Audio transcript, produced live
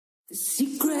The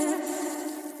secret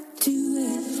to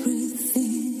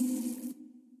everything.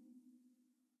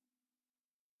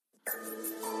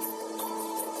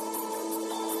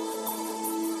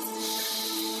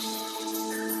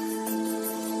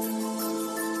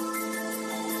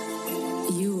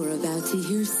 You are about to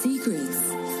hear secrets.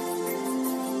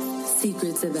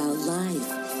 Secrets about life,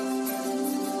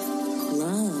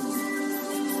 love,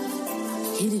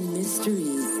 hidden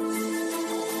mysteries,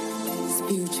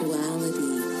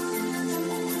 spirituality,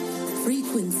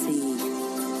 frequency,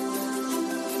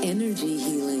 energy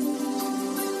healing,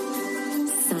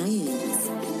 science,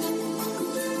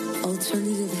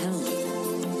 alternative health,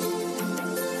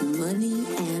 money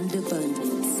and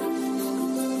abundance,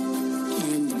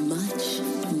 and much,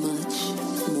 much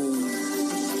more.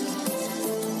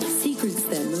 Secrets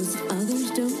that most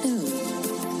others don't know,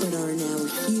 but are now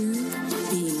here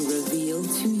being revealed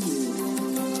to you.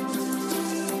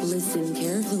 Listen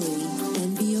carefully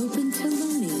and be open to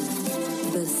learning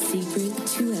the secret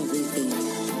to everything.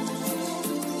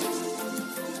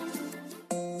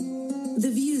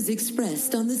 The views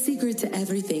expressed on The Secret to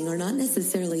Everything are not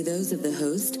necessarily those of the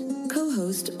host,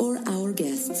 co-host, or our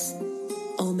guests.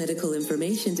 All medical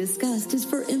information discussed is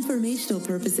for informational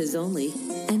purposes only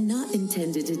and not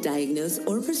intended to diagnose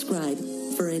or prescribe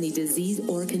for any disease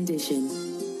or condition.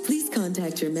 Please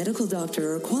contact your medical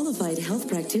doctor or qualified health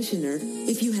practitioner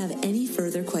if you have any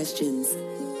further questions.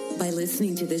 By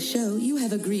listening to this show, you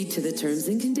have agreed to the terms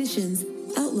and conditions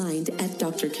outlined at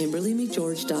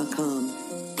drkimberlymcgeorge.com.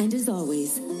 And as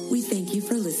always, we thank you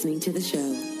for listening to the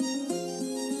show.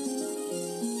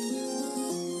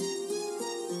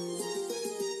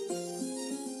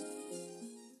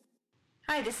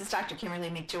 Hi, this is Dr. Kimberly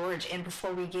McGeorge, and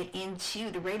before we get into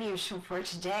the radio show for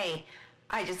today,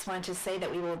 I just want to say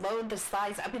that we will load the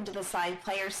slides up into the slide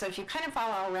player, so if you kind of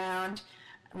follow around,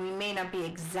 we may not be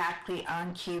exactly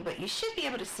on cue, but you should be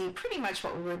able to see pretty much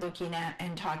what we were looking at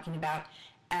and talking about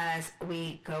as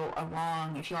we go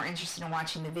along. If you are interested in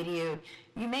watching the video,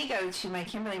 you may go to my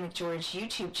Kimberly McGeorge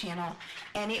YouTube channel,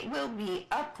 and it will be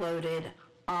uploaded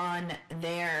on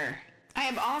there. I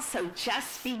have also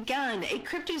just begun a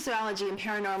cryptozoology and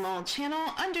paranormal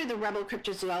channel under the Rebel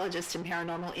Cryptozoologist and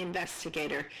Paranormal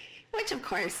Investigator, which of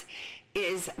course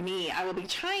is me. I will be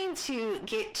trying to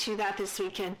get to that this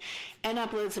weekend and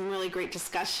upload some really great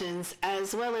discussions,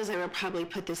 as well as I will probably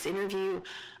put this interview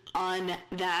on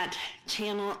that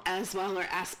channel as well, or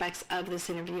aspects of this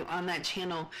interview on that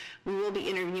channel. We will be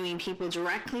interviewing people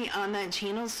directly on that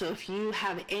channel, so if you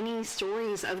have any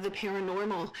stories of the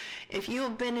paranormal, if you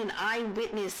have been an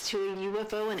eyewitness to a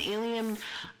UFO, an alien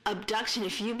abduction,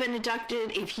 if you've been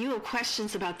abducted, if you have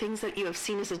questions about things that you have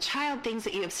seen as a child, things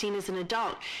that you have seen as an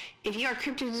adult, if you are a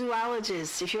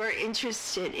cryptozoologist, if you are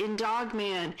interested in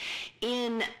Dogman,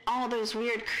 in all those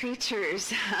weird creatures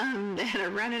that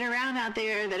are running around out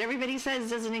there that everybody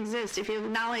says doesn't exist, if you have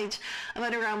knowledge of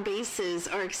underground bases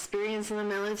or experience in the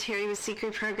military with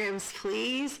secret programs,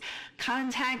 please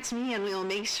contact me and we will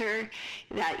make sure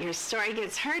that your story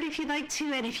gets heard if you'd like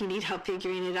to, and if you need help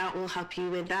figuring it out, we'll help you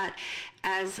with that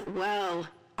as well.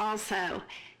 Also,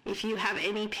 if you have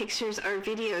any pictures or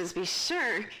videos, be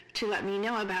sure to let me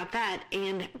know about that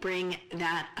and bring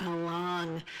that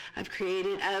along. I've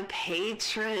created a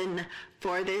Patreon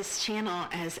for this channel.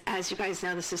 As you guys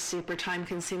know, this is super time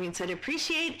consuming, so I'd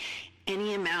appreciate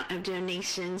any amount of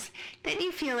donations that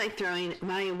you feel like throwing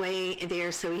my way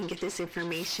there so we can get this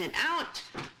information out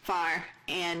far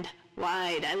and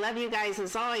wide. I love you guys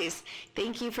as always.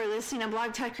 Thank you for listening on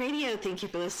Blog Talk Radio. Thank you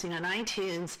for listening on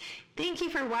iTunes. Thank you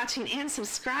for watching and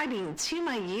subscribing to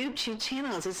my YouTube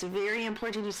channels. It's very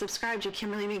important to subscribe to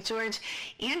Kimberly McGeorge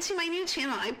and to my new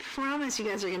channel. I promise you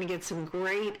guys are going to get some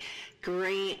great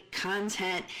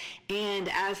content. And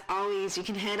as always, you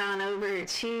can head on over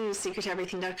to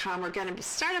secretoverything.com. We're going to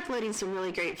start uploading some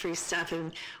really great free stuff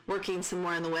and working some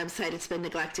more on the website. It's been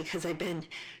neglected because I've been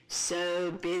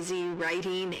so busy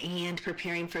writing and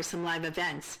preparing for some live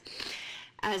events.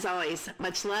 As always,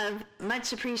 much love,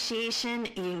 much appreciation.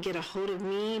 You can get a hold of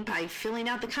me by filling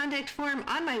out the contact form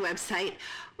on my website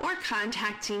or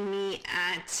contacting me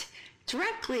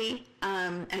directly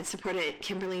at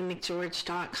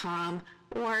support@KimberlyMcGeorge.com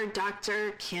or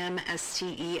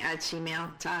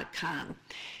drkimste@gmail.com.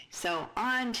 So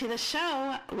on to the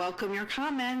show. Welcome your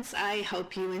comments. I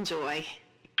hope you enjoy.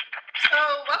 So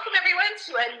welcome everyone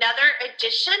to another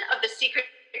edition of The Secret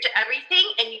to Everything,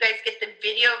 and you guys get the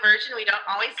video version. We don't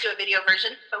always do a video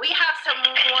version, but we have some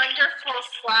wonderful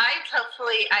slides.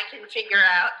 Hopefully I can figure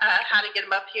out how to get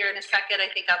them up here in a second. I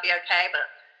think I'll be okay, but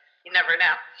you never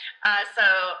know. So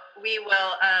we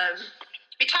will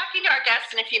be talking to our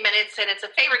guest in a few minutes, and it's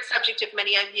a favorite subject of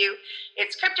many of you.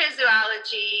 It's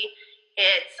cryptozoology.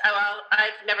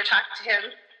 I've never talked to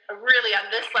him really on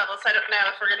this level, so I don't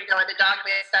know if we're going to go into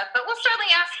dogman stuff, but we'll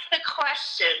certainly ask the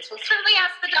questions. We'll certainly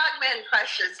ask the dogman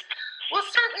questions. We'll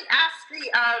certainly ask the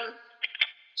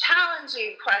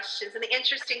challenging questions and the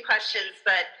interesting questions,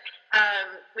 but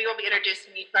we will be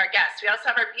introducing you to our guests. We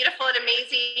also have our beautiful and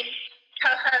amazing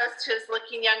co-host who's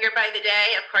looking younger by the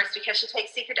day, of course, because she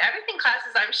takes Secret to Everything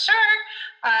classes, I'm sure,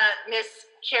 Miss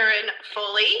Karen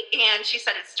Foley, and she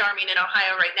said it's storming in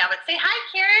Ohio right now, but say hi,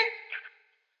 Karen.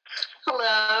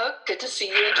 Hello, good to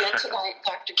see you again tonight,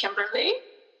 Dr. Kimberly.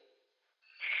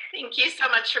 Thank you so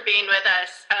much for being with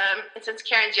us. And since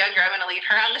Karen's younger, I'm going to leave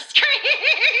her on the screen.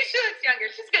 She looks younger.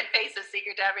 She's a good face of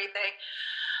Secret to Everything.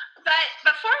 But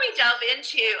before we delve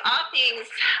into all things,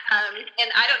 and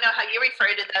I don't know how you refer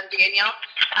to them, Daniel,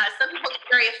 some people get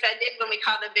very offended when we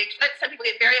call them Bigfoot. Some people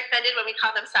get very offended when we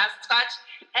call them Sasquatch.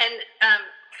 And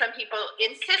some people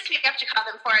insist we have to call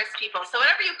them forest people. So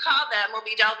whatever you call them, we'll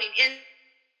be delving in.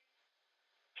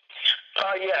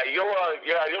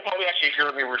 You'll probably actually hear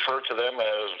me refer to them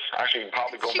as actually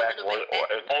probably go back as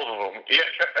both of them. Yeah.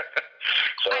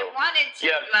 So I wanted to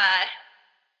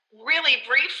really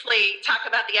briefly talk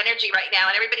about the energy right now,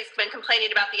 and everybody's been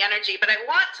complaining about the energy, but I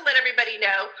want to let everybody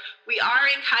know we are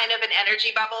in kind of an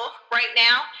energy bubble right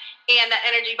now, and that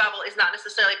energy bubble is not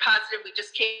necessarily positive. We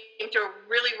just came through a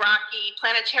really rocky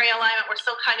planetary alignment. We're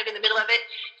still kind of in the middle of it.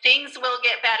 Things will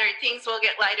get better. Things will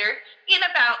get lighter in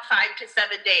about 5 to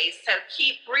 7 days. So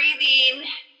keep breathing,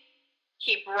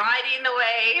 keep riding the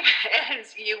wave, and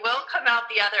you will come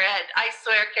out the other end. I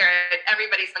swear, Karen,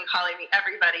 everybody's been calling me,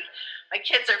 everybody. My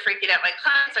kids are freaking out. My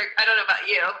clients are, I don't know about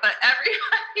you, but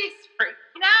everybody's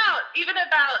freaking out, even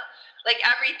about like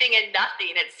everything and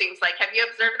nothing, it seems like. Have you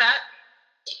observed that?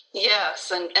 Yes,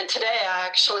 and today I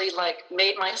actually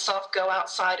made myself go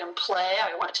outside and play.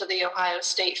 I went to the Ohio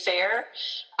State Fair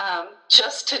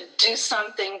just to do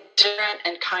something different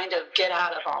and kind of get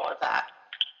out of all of that.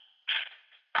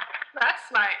 That's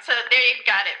smart. So there you've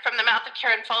got it from the mouth of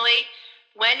Karen Foley.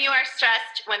 When you are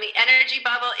stressed, when the energy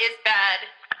bubble is bad,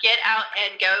 get out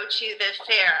and go to the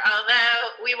fair.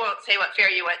 Although we won't say what fair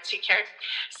you went to, Karen.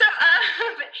 So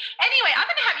anyway, I'm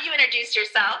going to have you introduce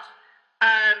yourself.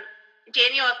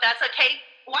 Daniel, if that's okay,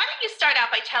 why don't you start out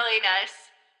by telling us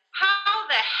how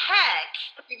the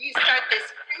heck did you start this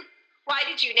group? Why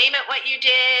did you name it what you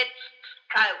did?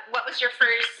 What was your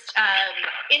first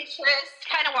interest?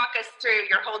 Kind of walk us through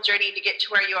your whole journey to get to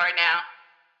where you are now.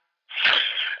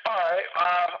 All right.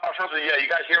 First of all, you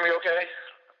guys hear me okay?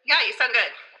 Yeah, you sound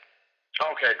good.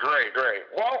 Okay, great.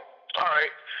 Well, all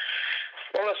right.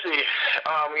 Well, let's see.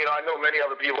 I know many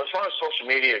other people. As far as social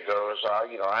media goes,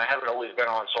 I haven't always been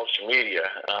on social media.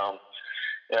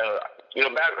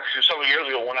 Back several years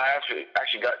ago when I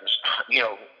actually got,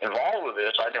 involved with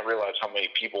this, I didn't realize how many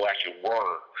people actually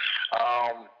were.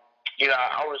 I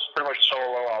was pretty much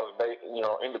solo. I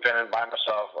was, independent by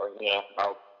myself.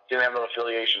 I didn't have no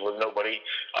affiliation with nobody.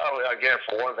 Again,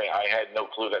 for one thing, I had no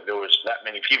clue that there was that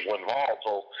many people involved.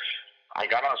 So I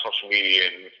got on social media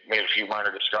and made a few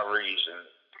minor discoveries, and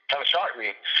kind of shocked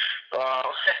me.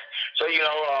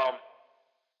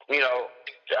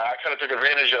 I kind of took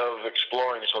advantage of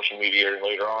exploring social media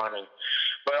later on.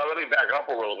 But let me back up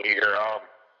a little bit here.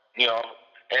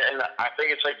 And I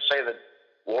think it's safe to say that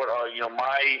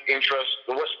my interest,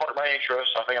 what sparked my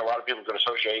interest, I think a lot of people can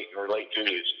associate and relate to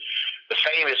is the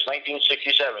famous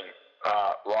 1967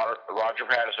 Roger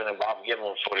Patterson and Bob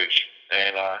Gimlin footage.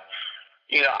 And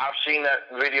I've seen that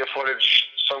video footage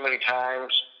so many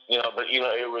times, but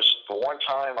it was the one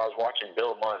time I was watching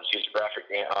Bill Munns, he's a graphic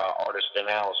artist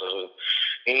analysis,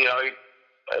 and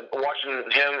watching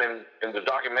him in the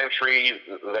documentary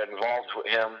that involved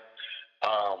him,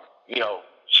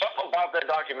 something about that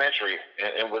documentary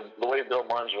and with the way Bill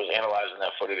Munns was analyzing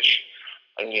that footage,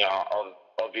 and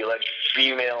of the alleged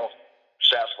female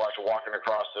Sasquatch walking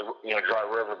across the dry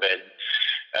riverbed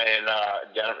and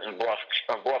down in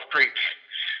Bluff Creek.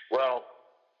 Well,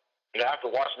 after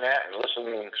watching that and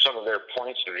listening to some of their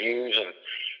points and views and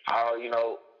how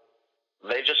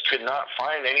they just could not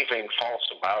find anything false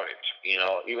about it.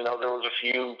 Even though there was a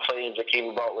few claims that came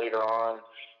about later on,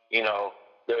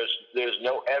 there's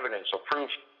no evidence or proof.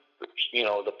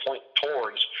 The point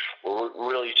towards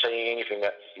really saying anything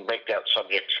that make that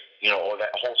subject, or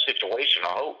that whole situation a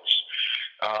hoax.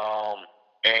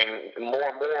 And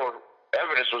more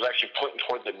evidence was actually pointing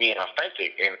towards it being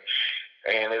authentic, and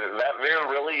that there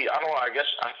really, I don't know. I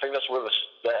think that's where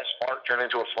that spark turned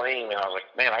into a flame, and I was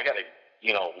like, man, I got to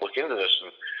look into this.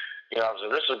 I was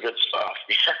like, this is good stuff.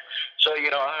 So,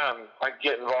 I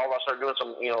get involved. I start doing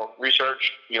some,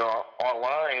 research,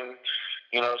 online,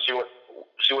 see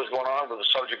what's going on with the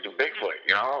subject of Bigfoot,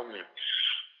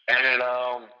 And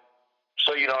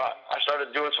so, I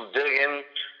started doing some digging.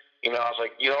 I was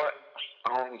like,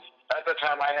 at the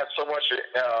time I had so much,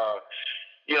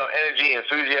 energy and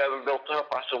enthusiasm built up.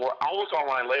 I said, well, I'll look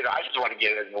online later. I just want to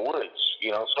get in the woods,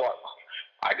 So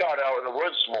I got out in the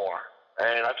woods more.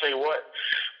 And I tell you what,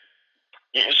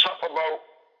 something about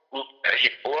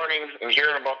learning and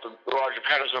hearing about the Roger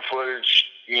Patterson footage,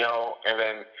 and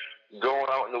then going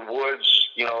out in the woods,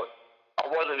 I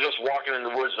wasn't just walking in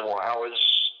the woods anymore.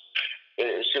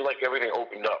 It seemed like everything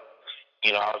opened up. I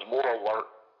was more alert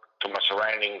to my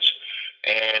surroundings,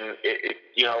 and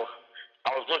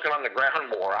I was looking on the ground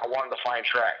more. I wanted to find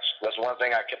tracks. That's one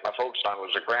thing I kept my focus on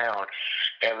was the ground,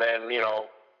 and then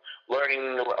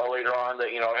learning later on that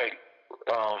hey,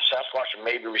 Sasquatch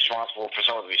may be responsible for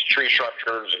some of these tree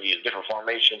structures and these different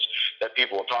formations that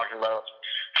people are talking about.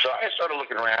 So I started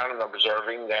looking around and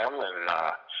observing them, and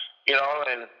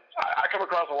and I come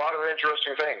across a lot of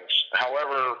interesting things.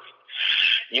 However,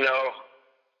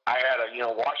 I had to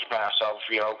watch it myself,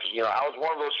 because I was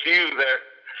one of those few that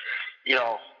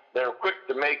they were quick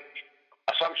to make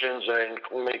assumptions and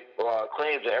make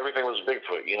claims that everything was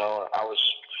Bigfoot. I was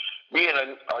being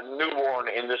a newborn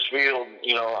in this field.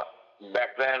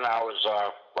 Back then I was,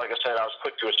 like I said, I was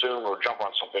quick to assume or jump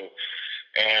on something,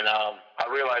 and I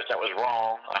realized that was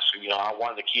wrong. I said, I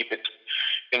wanted to keep it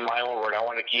in my own word. I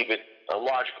wanted to keep it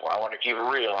logical. I wanted to keep it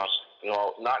real. I was,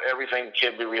 not everything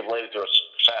can be related to a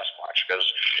Sasquatch,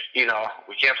 because we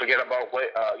can't forget about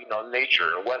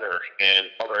nature, weather, and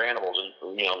other animals,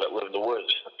 that live in the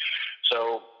woods.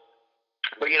 So,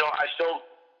 but I still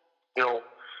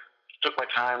took my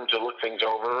time to look things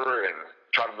over and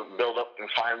try to build up and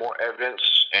find more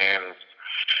evidence. And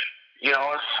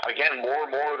again, more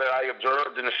and more that I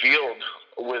observed in the field,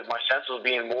 with my senses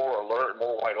being more alert,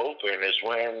 more wide open, is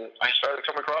when I started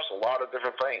coming across a lot of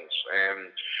different things.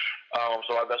 And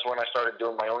so that's when I started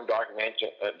doing my own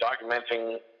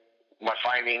documenting my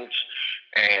findings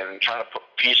and trying to put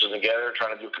pieces together,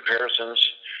 trying to do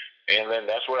comparisons. And then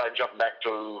that's where I jumped back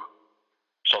to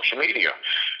social media.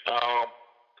 I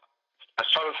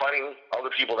started finding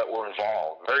other people that were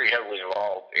involved, very heavily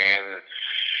involved, and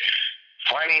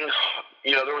finding,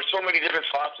 there were so many different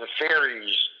thoughts and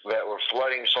theories that were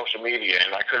flooding social media,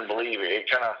 and I couldn't believe it. It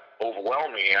kind of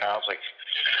overwhelmed me, and I was like,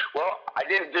 well,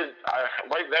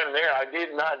 right then and there, I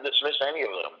did not dismiss any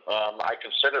of them. I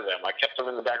considered them. I kept them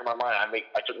in the back of my mind.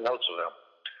 I took notes of them.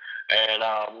 And,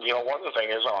 one of the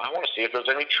things is, I want to see if there's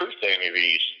any truth to any of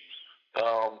these.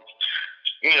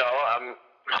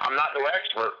 I'm not no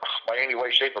expert by any way,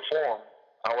 shape, or form.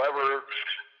 However,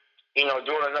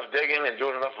 doing enough digging and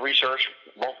doing enough research,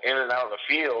 both in and out of the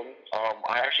field,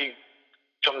 I actually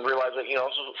come to realize that,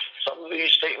 some of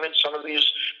these statements, some of these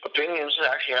opinions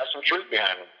actually have some truth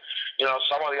behind them.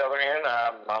 Some on the other hand,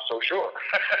 I'm not so sure.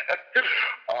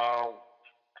 I've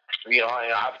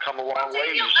come a long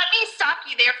way. Let me stop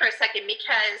you there for a second,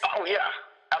 because oh yeah,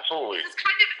 absolutely. This is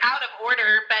kind of out of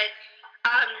order, but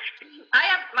I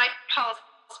have my pulse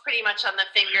pretty much on the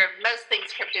finger of most things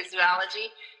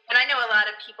cryptozoology, and I know a lot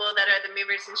of people that are the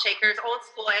movers and shakers, old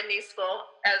school and new school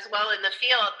as well, in the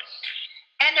field.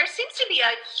 And there seems to be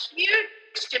a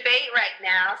huge debate right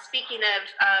now, speaking of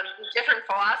different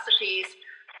philosophies,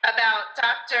 about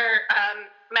Dr.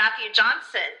 Matthew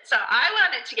Johnson. So I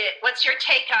wanted to get, what's your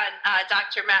take on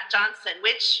Dr. Matt Johnson?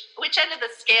 Which end of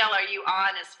the scale are you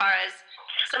on as far as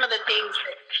some of the things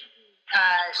that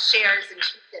shares and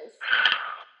teaches?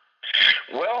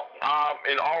 Well,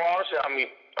 in all honesty, I'll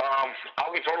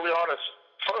be totally honest.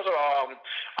 First of all,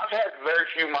 I've had very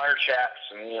few minor chats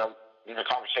and,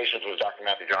 conversations with Dr.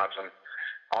 Matthew Johnson.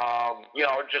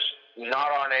 Just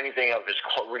not on anything of his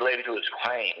related to his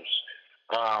claims.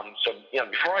 So,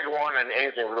 before I go on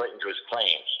anything relating to his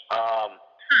claims,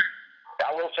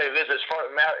 I will say this: as far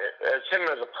as him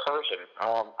as a person,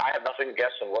 I have nothing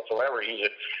against him whatsoever. He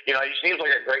seems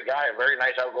like a great guy, a very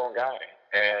nice, outgoing guy.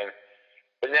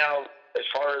 But now, as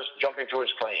far as jumping to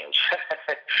his claims,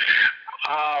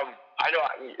 I know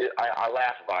I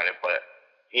laugh about it, but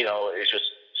it's just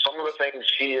some of the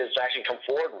things he has actually come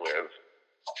forward with.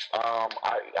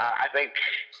 I think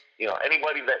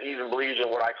anybody that even believes in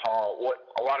what a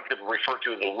lot of people refer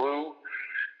to as the woo,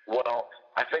 well,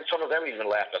 I think some of them even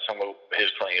laughed at some of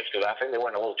his claims, because I think they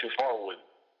went a little too far with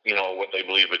what they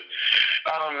believe. But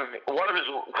one of his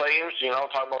claims,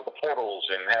 talking about the portals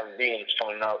and having beings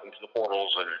coming out into the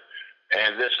portals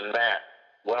and this and that.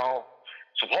 Well,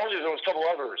 supposedly there was a couple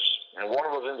others, and one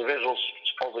of those individuals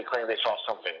supposedly claimed they saw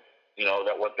something.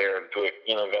 that went there to,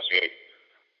 investigate.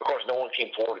 Of course, no one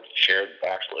came forward to share the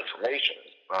actual information,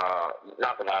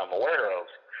 not that I'm aware of.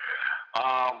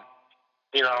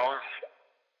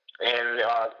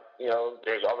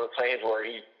 There's other claims where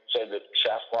he said that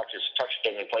Sasquatch has touched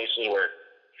him in places where it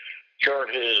cured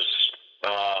his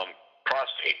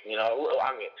prostate. I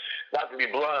mean, not to be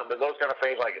blunt, but those kind of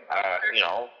things, like, I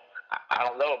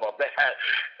don't know about that.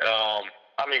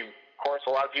 I mean, of course,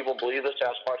 a lot of people believe that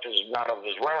Sasquatch is not of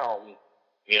this realm.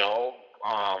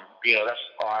 That's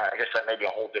I guess that may be a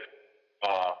whole different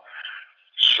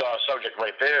subject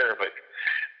right there. But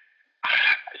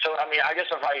so, I mean, I guess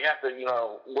if I have to,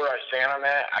 where I stand on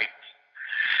that,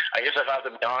 I guess if I have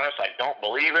to be honest, I don't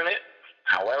believe in it.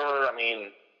 However, I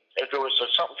mean, if there was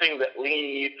something that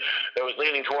was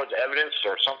leaning towards evidence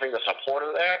or something that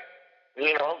supported that,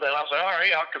 then I'll say, all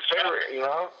right, I'll consider it.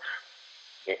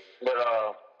 But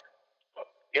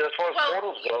as far as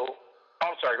portals go,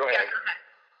 I'm sorry, go ahead.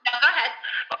 No, go ahead.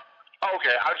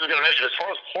 Okay, I was just going to mention, as far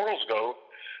as portals go,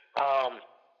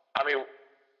 I mean,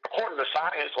 according to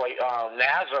science, like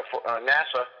NASA,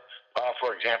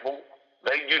 for example,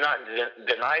 they do not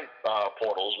deny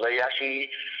portals. They actually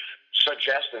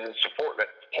suggest and support that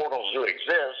portals do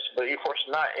exist, but of course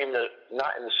not in the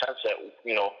sense that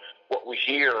what we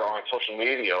hear on social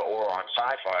media or on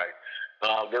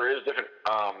sci-fi. There is different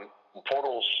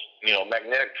portals,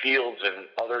 magnetic fields and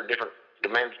other different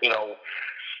dimensions,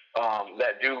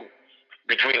 that do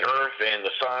between Earth and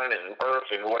the Sun and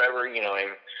Earth and whatever,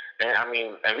 and I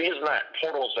mean, and these are not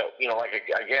portals that, like,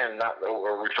 again, not that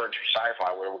we're referring to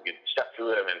sci-fi where we can step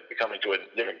through them and become into a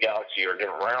different galaxy or a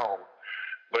different realm.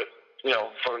 But,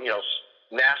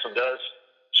 NASA does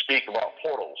speak about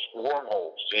portals,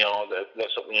 wormholes,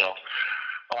 that's,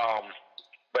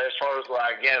 but as far as,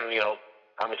 like, again,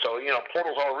 I mean, so,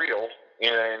 portals are real,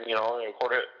 and,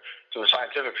 according to the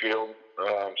scientific field,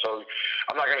 so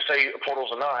I'm not going to say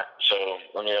portals are not. So,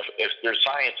 I mean, if there's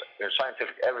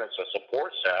scientific evidence that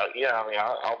supports that, yeah, I mean,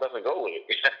 I'll definitely go with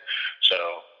it. So.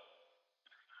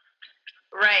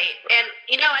 Right. And,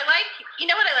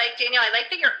 what I like, Daniel? I like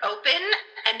that you're open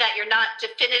and that you're not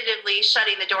definitively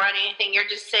shutting the door on anything. You're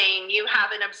just saying you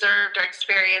haven't observed or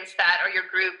experienced that, or your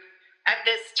group at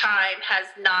this time has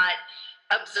not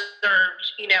observed,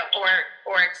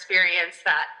 or experienced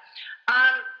that.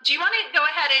 Do you want to go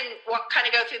ahead and kind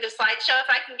of go through the slideshow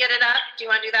if I can get it up? Do you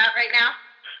want to do that right now?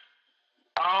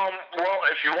 Well,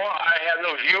 if you want, I have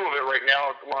no view of it right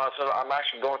now. So I'm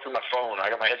actually going through my phone.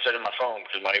 I got my headset in my phone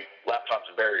because my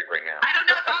laptop's buried right now. I don't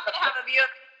know if I'm going to have a view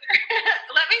of it.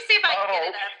 Let me see if I can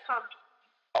get it up.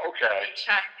 Okay.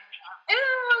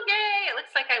 Oh, yay. It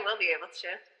looks like I will be able to.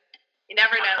 You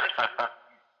never know.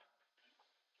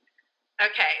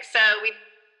 Okay, so we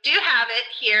do have it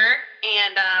here,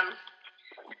 and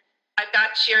I've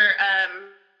got your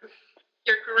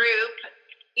group.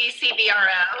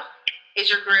 ECBRO is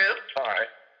your group. All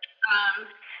right.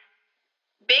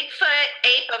 Bigfoot,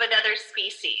 ape of another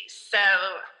species. So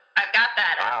I've got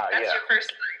that. That's your first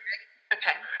slide, right?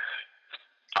 Okay.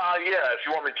 Yeah, if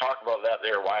you want me to talk about that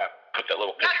there, why I put that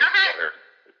little picture together.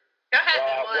 Go ahead.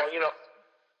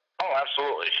 Oh,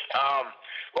 absolutely.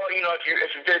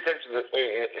 If you pay attention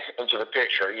into the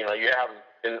picture, you have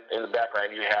in the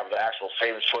background, you have the actual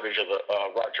famous footage of the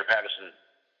Roger Patterson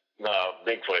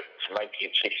Bigfoot from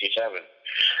 1967.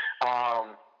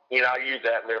 I use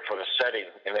that there for the setting,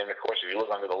 and then of course, if you look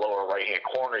under the lower right-hand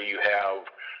corner, you have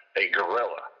a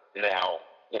gorilla. Now,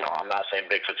 I'm not saying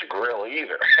Bigfoot's a gorilla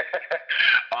either.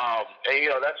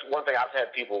 And that's one thing I've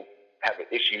had people have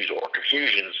issues or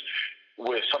confusions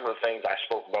with some of the things I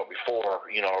spoke about before,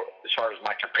 as far as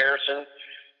my comparison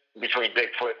between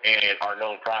Bigfoot and our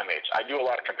known primates. I do a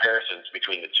lot of comparisons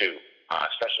between the two,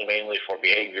 especially mainly for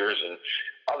behaviors and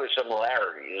other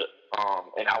similarities.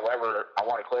 And however, I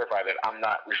want to clarify that I'm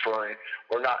not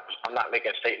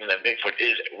making a statement that Bigfoot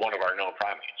is one of our known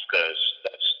primates, because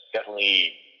that's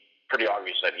definitely pretty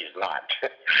obvious that he's not.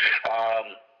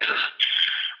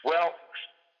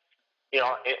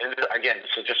 And again,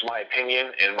 this is just my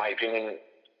opinion, and my opinion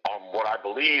on what I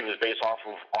believe is based off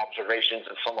of observations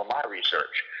and some of my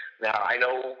research. Now, I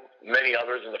know many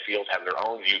others in the field have their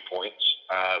own viewpoints.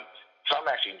 Some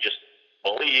actually just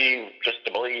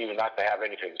to believe and not to have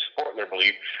anything to support their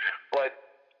belief. But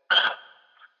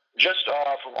just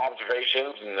from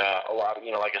observations and a lot of,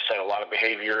 like I said, a lot of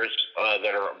behaviors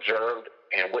that are observed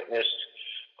and witnessed,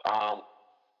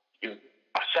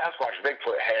 Sasquatch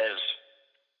Bigfoot has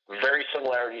very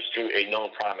similarities to a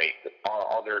known primate,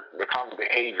 all their common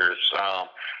behaviors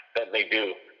that they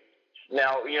do.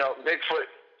 Now, Bigfoot,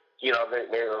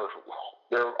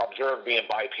 they're observed being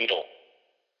bipedal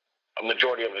a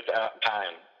majority of the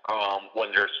time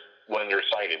when there's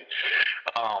sighted.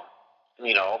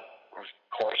 You know, of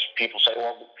course, people say,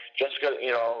 well, just because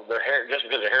just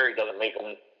because they're hairy doesn't make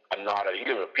them not a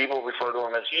human. People refer to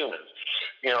them as humans.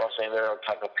 You know, saying they're a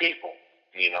type of people.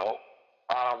 You know,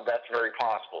 that's very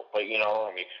possible. But you know,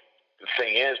 I mean, the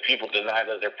thing is, people deny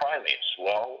that they're primates.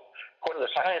 Well, according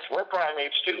to science, we're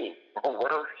primates too.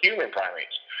 We're human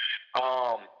primates.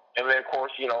 And then, of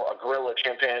course, you know, a gorilla, a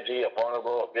chimpanzee, a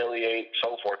bonobo, a billy ape,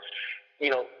 so forth. You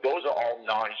know, those are all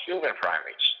non-human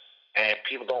primates. And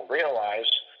people don't realize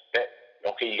that,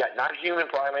 okay, you got non-human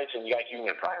primates and you got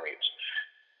human primates.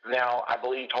 Now, I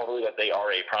believe totally that they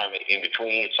are a primate in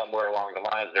between, somewhere along the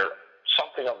lines. They're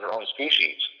something of their own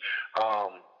species.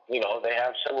 You know, they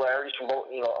have similarities from both,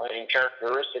 you know, and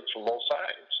characteristics from both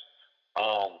sides.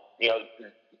 You know,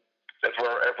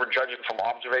 if we're judging from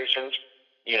observations,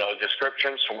 you know,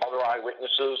 descriptions from other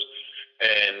eyewitnesses,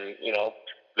 and, you know,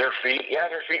 their feet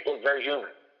look very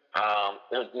human.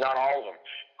 Not all of them.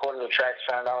 According to the tracks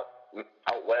found out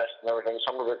west and everything,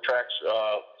 some of the tracks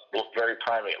look very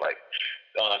primate-like.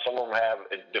 Some of them have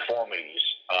deformities.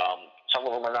 Some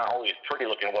of them are not always pretty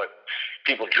looking, what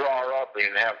people draw up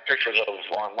and have pictures of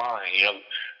online. You know,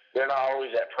 they're not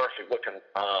always that perfect looking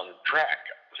track.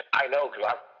 I know, because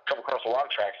I've come across a lot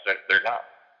of tracks that they're not.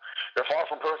 They're far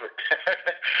from perfect.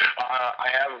 I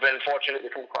have been fortunate to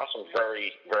come across some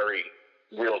very, very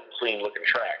real clean-looking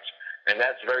tracks. And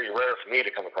that's very rare for me to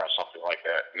come across something like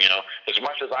that. You know, as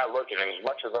much as I look at it, as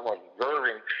much as I'm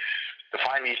observing to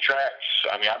find these tracks,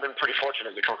 I mean, I've been pretty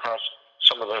fortunate to come across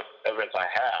some of the evidence I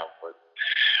have. But,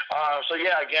 so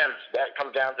yeah, again, that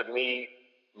comes down to me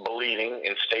believing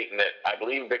and stating that I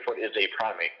believe Bigfoot is a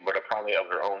primate, but a primate of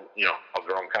their own, you know, of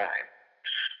their own kind.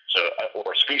 So,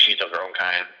 or a species of their own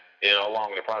kind, you know,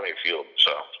 along the primate field.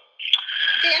 So,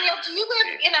 Daniel, do you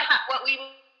live in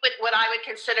what I would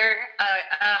consider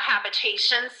a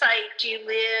habitation site? Do you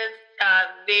live,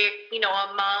 you know,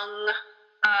 among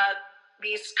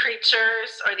these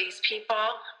creatures or these people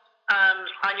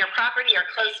on your property or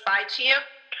close by to you?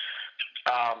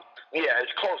 Yeah,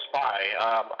 it's close by.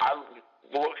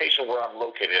 The location where I'm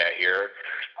located at here,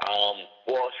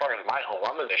 well, as far as my home,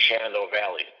 I'm in the Shenandoah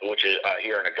Valley, which is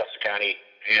here in Augusta County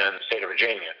in the state of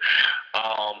Virginia.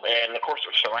 And, of course,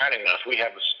 surrounding us, we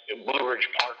have the Blue Ridge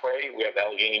Parkway, we have the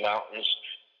Allegheny Mountains.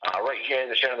 Right here in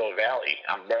the Shenandoah Valley,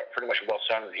 I'm pretty much well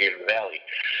surrounded here in the valley.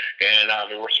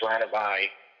 And we're surrounded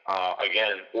by,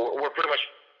 again, we're pretty much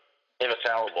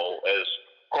inassailable, as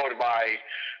quoted by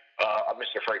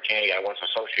Mr. Fred Kennedy I once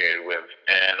associated with.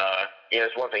 And, yeah,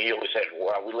 it's one thing he always said,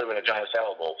 well, we live in a giant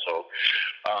salad bowl. So,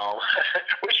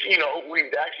 which, you know, we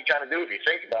actually kind of do if you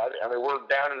think about it. I mean, we're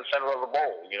down in the center of a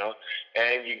bowl, you know,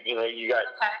 and, you know, you got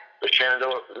the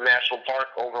Shenandoah National Park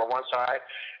over on one side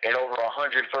and over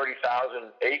 130,000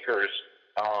 acres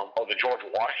of the George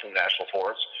Washington National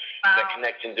Forest that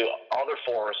connects into other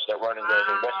forests that run into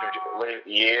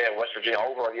West Virginia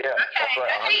over, Okay,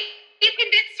 you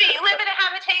convinced me. You live in a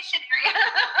habitation area.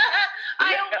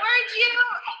 I award you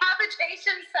a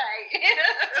habitation site.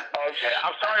 Okay,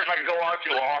 I'm sorry if I go on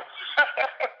too long.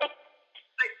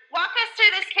 Walk us through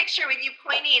this picture with you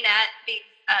pointing at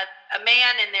a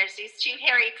man, and there's these two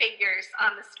hairy figures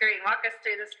on the screen. Walk us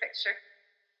through this picture.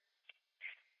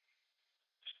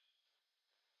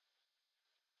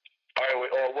 All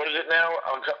right, what is it now?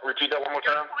 Repeat that one more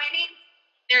time.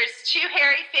 There's two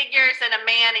hairy figures and a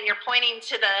man, and you're pointing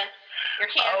to your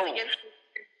hands against the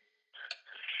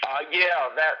yeah,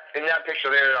 in that picture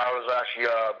there, I was actually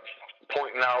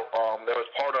pointing out that was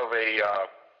part of a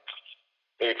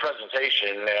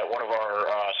presentation at one of our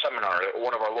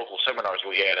one of our local seminars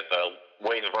we had at the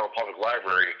Waynesboro Public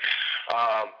Library.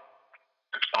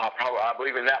 I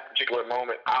believe in that particular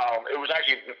moment, it was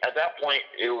actually, at that point,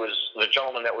 it was the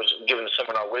gentleman that was giving the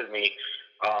seminar with me,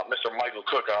 Mr. Michael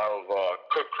Cook out of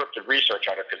Cook Cryptid Research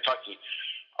out of Kentucky.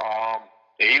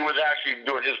 He was actually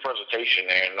doing his presentation,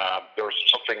 and there was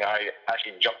something I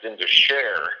actually jumped in to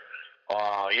share.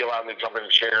 He allowed me to jump in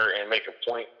and share and make a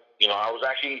point. You know, I was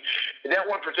actually, in that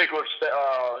one particular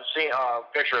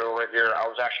picture right there, I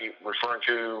was actually referring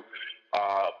to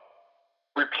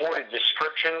reported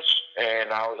descriptions,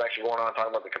 and I was actually going on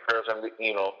talking about the comparison,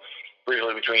 you know,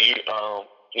 briefly between,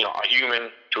 you know, a human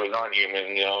to a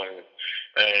non-human, you know,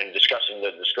 and discussing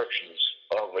the descriptions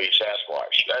of a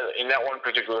Sasquatch. In that one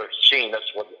particular scene,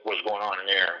 that's what was going on in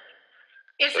there.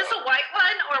 Is this a white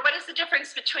one, or what is the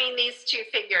difference between these two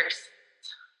figures?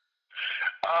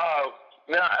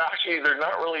 No, actually, they're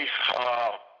not really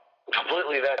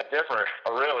completely that different,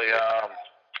 really.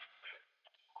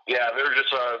 Yeah, they're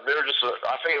just.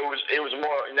 I think it was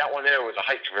more in that one. There was a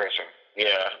height comparison.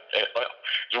 Yeah,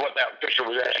 is what that picture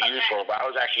was actually used for. But I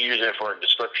was actually using it for a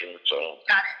description. So.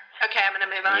 Got it. Okay, I'm going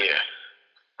to move on. Yeah.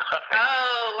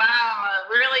 Oh, wow.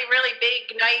 Really, really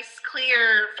big, nice,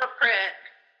 clear footprint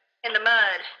in the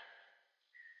mud.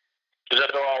 Is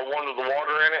that the one with the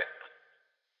water in it?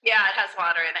 Yeah, it has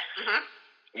water in it. Mm-hmm.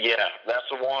 Yeah, that's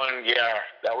the one. Yeah,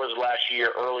 that was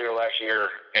earlier last year,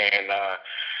 and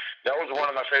that was one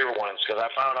of my favorite ones because I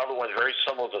found other ones very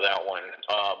similar to that one,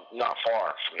 not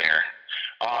far from there.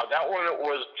 That one that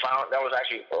was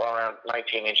actually around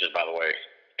 19 inches, by the way.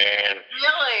 And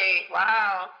really?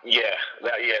 Wow. Yeah,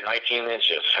 19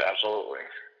 inches, absolutely.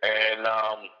 And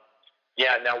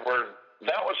now where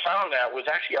that was found at was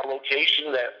actually a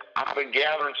location that I've been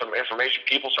gathering some information.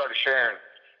 People started sharing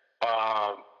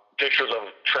pictures of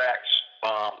tracks.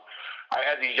 I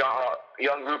had these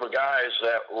young group of guys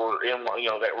that were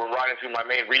that were riding through my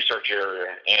main research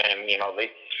area, and they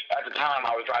at the time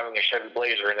I was driving a Chevy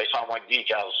Blazer, and they saw my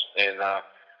decals, and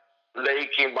they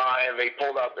came by and they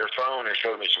pulled out their phone and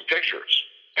showed me some pictures,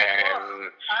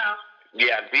 and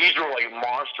yeah, these were like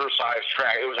monster-sized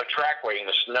track. It was a trackway in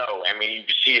the snow. I mean, you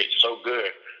could see it so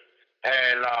good,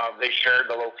 and they shared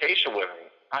the location with me.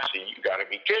 I said, "You got to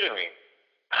be kidding me!"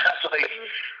 I was like,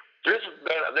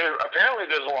 apparently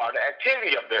there's a lot of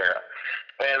activity up there.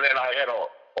 And then I had an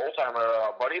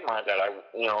old-timer buddy of mine that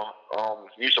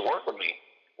used to work with me.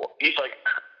 Well, he's like,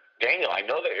 "Daniel, I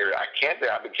know that area. I camp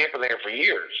there. I've been camping there for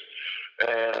years."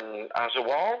 And I said,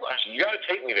 "You got to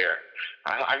take me there.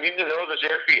 I need to know this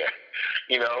area."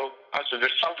 I said,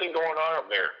 "There's something going on up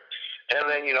there." And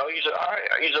then, he said, "All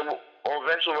right." He said, "Well,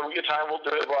 eventually when we get time, we'll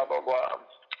do it, blah, blah, blah."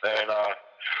 And,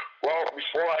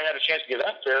 before I had a chance to get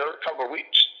up there, a couple of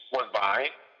weeks went by.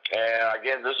 And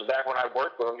again, this is back when I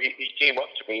worked with him. He came up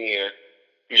to me and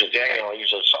he said, "Daniel," he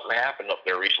said, "something happened up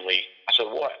there recently." I said,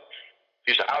 "What?"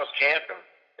 He said, "I was camping.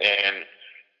 And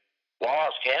while I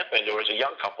was camping, there was a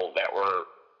young couple that were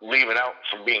leaving out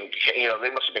from being, they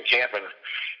must have been camping.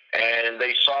 And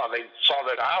they saw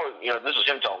that I was, this is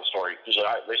him telling the story. He said,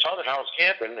 they saw that I was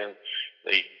camping and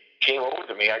they came over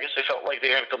to me. I guess they felt like they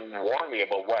had to warn me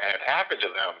about what had happened to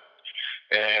them.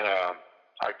 And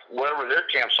wherever their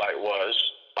campsite was,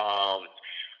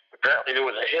 apparently there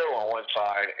was a hill on one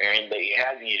side, and they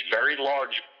had these very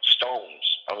large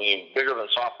stones, bigger than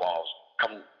softballs,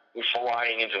 come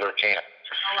flying into their camp.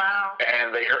 Oh, wow.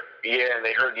 And they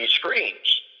heard these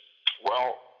screams.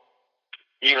 Well,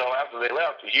 after they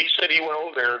left, he said he went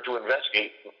over there to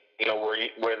investigate,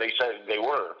 where they said they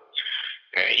were.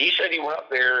 And he said he went up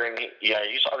there and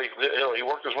he saw the hill. He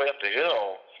worked his way up the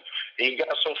hill. He got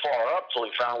so far up till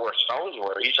he found where stones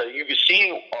were. He said you could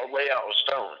see a layout of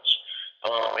stones.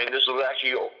 And this was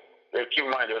actually, keep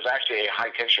in mind, there was actually a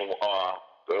high tension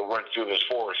that went through this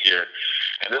forest here.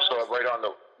 And this was right on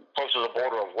close to the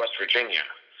border of West Virginia.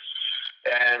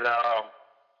 And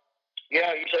he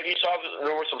said he saw that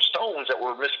there were some stones that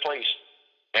were misplaced.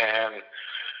 And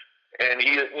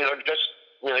he,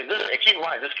 keep in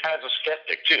mind, this guy's a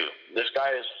skeptic too. This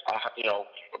guy is,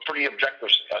 a pretty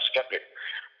objective skeptic.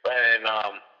 And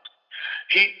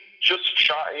he just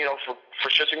shot, for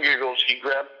shits and giggles, he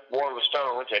grabbed one of the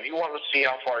stones and he wanted to see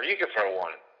how far he could throw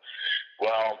one.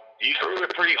 Well, he threw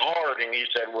it pretty hard, and he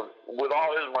said, with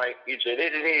all his might, he said it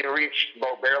didn't even reach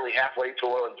about barely halfway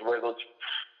towards where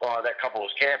that couple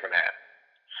was camping at.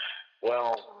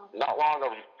 Well, not long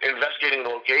of investigating the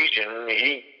location,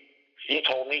 he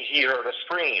told me he heard a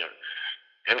scream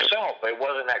himself. It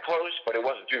wasn't that close, but it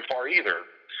wasn't too far either.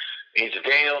 He said,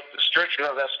 "Daniel, the description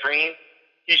of that scream,"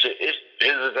 he said, his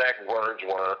exact words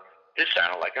were, "It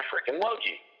sounded like a freaking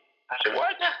monkey." I said,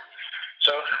 "What?"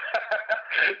 So,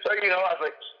 I was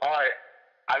like, all right.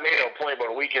 I made a point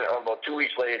about 2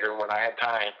 weeks later when I had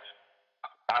time.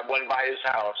 I went by his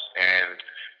house and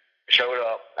showed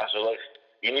up. I said, "Look,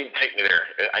 you need to take me there.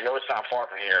 I know it's not far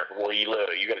from here where you live.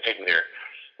 You got to take me there."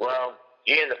 Well,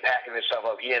 he ended up packing himself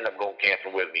up. He ended up going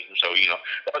camping with me. So,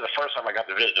 that was the first time I got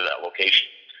to visit that location.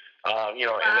 Wow. And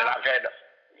then I've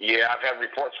had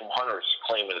reports from hunters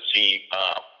claiming to see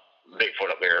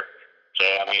Bigfoot up there. So,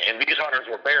 and these hunters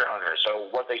were bear hunters. So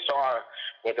what they saw,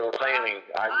 what they were claiming,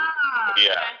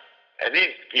 And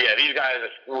these guys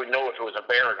would know if it was a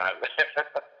bear or not.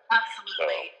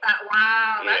 Absolutely.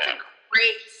 That's a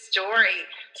great story.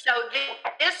 So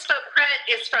this footprint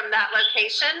is from that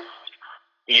location?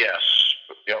 Yes.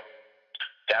 Yep.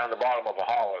 Down the bottom of a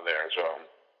hollow there. So.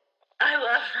 I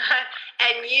love that.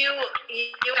 And you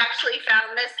actually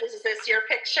found this. Is this your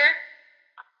picture?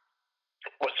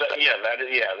 What's that? Yeah,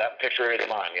 that picture is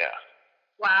mine. Yeah.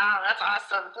 Wow, that's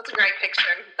awesome. That's a great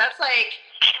picture. That's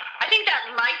I think that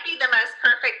might be the most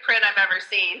perfect print I've ever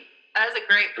seen. That is a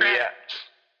great print. Yeah.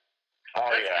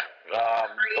 Oh, yeah.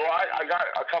 Well, I got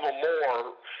a couple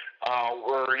more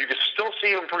where you can still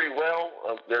see them pretty well.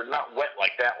 They're not wet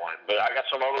like that one, but I got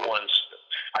some other ones.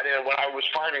 I did when I was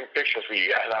finding pictures for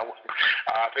you guys. I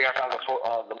think I found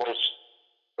the most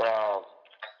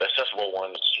accessible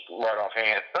ones right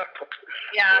offhand.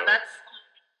 Yeah, So.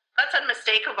 that's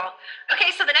unmistakable.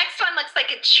 Okay, so the next one looks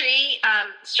like a tree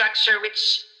structure,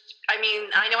 which, I mean,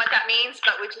 I know what that means,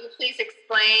 but would you please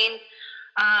explain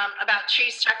about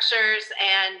tree structures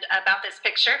and about this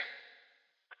picture?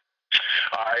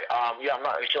 All right. Yeah, I'm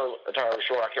not entirely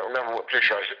sure. I can't remember what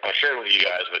picture I shared with you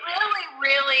guys, but really,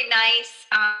 really nice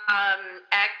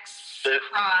X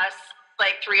cross,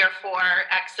 like 3 or 4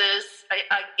 X's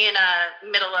in a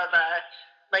middle of a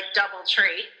like double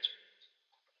tree.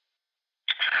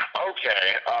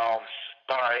 Okay. All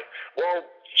right. Well,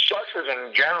 structures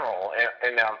in general,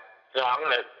 and now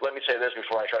let me say this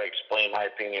before I try to explain my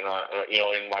opinion on,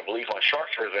 in my belief on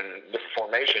structures and different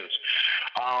formations.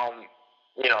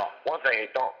 One thing,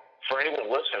 for anyone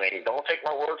listening, don't take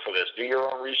my word for this. Do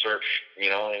your own research,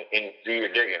 and do your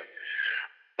digging.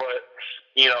 But,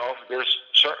 there's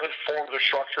certain forms of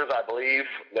structures, I believe,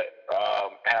 that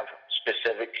have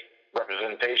specific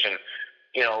representation.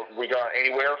 We got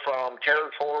anywhere from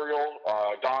territorial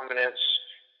dominance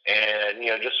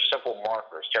and, just simple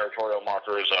markers, territorial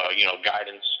markers,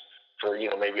 guidance for,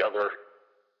 maybe other,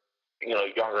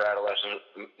 younger adolescents,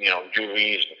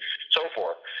 juvies, and so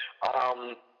forth.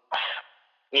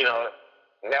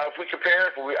 Now if we compare,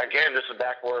 again, this is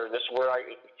where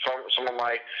some of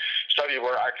my studies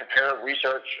where I compare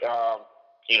research,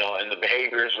 and the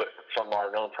behaviors from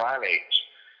our known primates.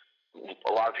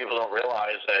 A lot of people don't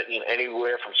realize that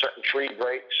anywhere from certain tree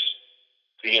breaks,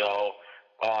 tree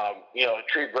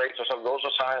breaks or something.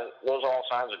 Those are all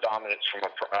signs of dominance from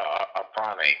a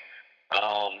primate.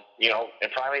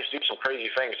 And primates do some crazy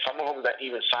things. Some of them that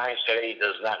even science today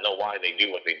does not know why they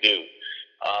do what they do.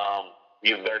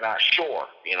 They're not sure.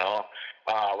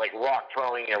 Like rock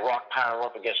throwing and rock piling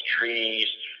up against trees.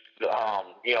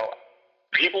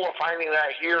 People are finding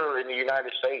that here in the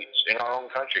United States, in our own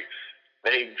country.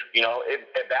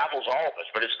 It baffles all of us,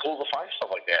 but it's cool to find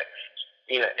stuff like that.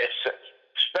 It's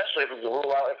especially if we can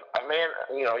rule out if a man,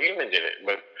 human did it.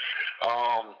 But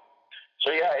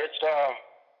so yeah, it's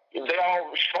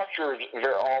structures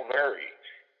all vary.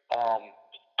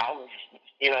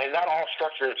 And not all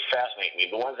structures fascinate me.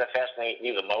 The ones that fascinate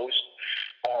me the most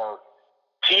are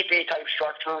teepee type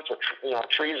structures, or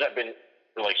trees that have been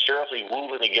like seriously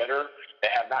woven together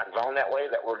that have not grown that way,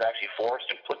 that were actually forced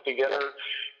and put together.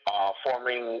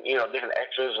 Forming, different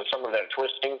X's, and some of them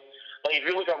twisting. Like if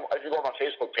you go on my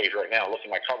Facebook page right now, look at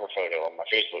my cover photo on my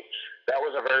Facebook. That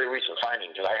was a very recent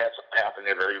finding because I had something happen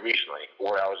there very recently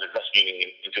where I was investigating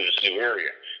into this new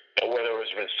area, where there was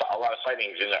been a lot of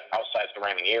sightings in the outside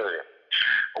surrounding area.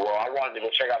 Well, I wanted to go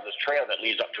check out this trail that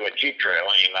leads up to a Jeep trail,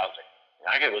 and I was like,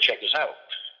 I gotta go check this out.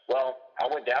 Well, I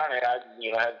went down and I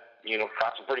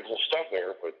found some pretty cool stuff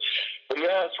there. But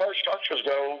yeah, as far as structures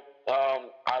go.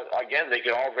 Again, they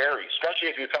can all vary, especially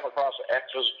if you come across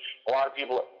X's. A lot of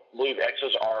people believe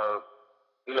X's are,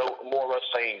 more or less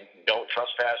saying don't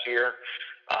trespass here.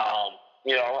 I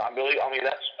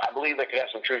believe that could have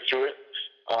some truth to it.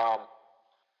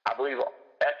 I believe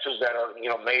X's that are,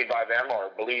 made by them are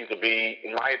believed to be,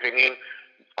 in my opinion,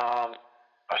 a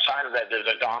sign of that there's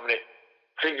a dominant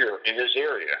figure in this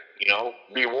area.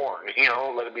 Be warned.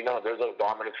 Let it be known there's a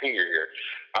dominant figure here.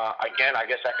 Again, I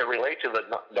guess I could relate to the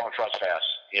don't trespass.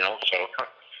 So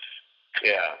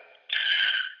yeah.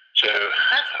 So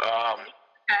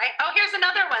okay. Oh, here's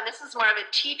another one. This is more of a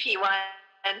teepee one.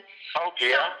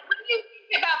 Okay. So what do you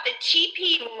think about the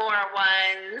teepee more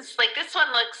ones? Like this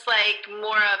one looks like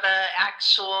more of a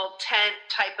actual tent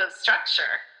type of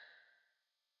structure.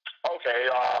 Okay.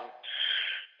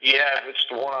 Yeah, it's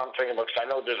the one I'm thinking about because I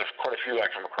know there's quite a few I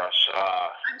come across.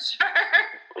 I'm sure.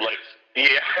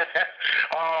 Yeah.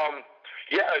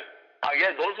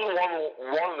 Again, those are one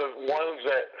of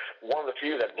the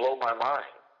few that blow my mind.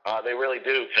 They really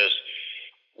do because,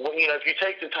 if you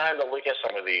take the time to look at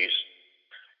some of these,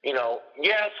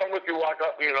 some of you walk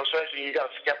up, especially you got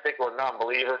a skeptic or a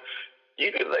non-believer,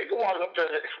 they can walk up to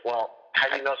it. Well, how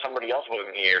do you know somebody else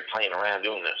wasn't here playing around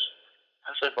doing this?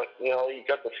 I said, but, you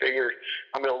got to figure,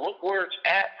 look where it's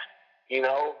at, even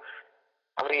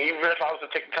if I was to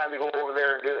take the time to go over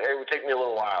there and do it, it would take me a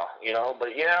little while, but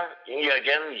again, you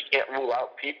can't rule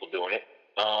out people doing it,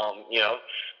 I'll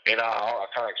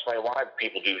kind of explain why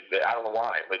people do it. I don't know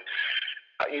why, but,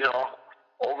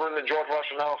 over in the George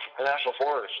Washington National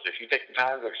Forest, if you take the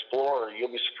time to explore, you'll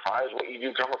be surprised what you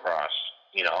do come across,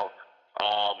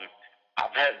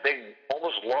 I've had big,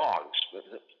 almost logs.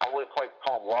 I wouldn't quite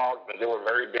call them logs, but they were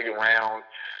very big and round,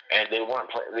 and they weren't.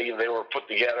 They were put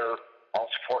together, all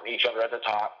supporting each other at the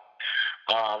top.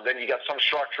 Then you got some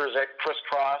structures that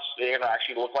crisscross and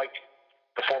actually look like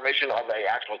the formation of an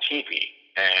actual teepee.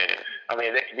 And I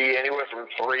mean, they can be anywhere from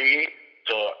 3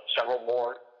 to several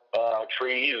more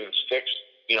trees and sticks,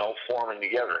 forming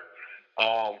together.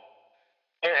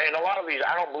 And a lot of these,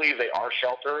 I don't believe they are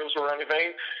shelters or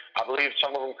anything. I believe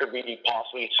some of them could be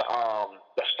possibly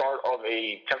the start of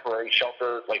a temporary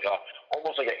shelter, like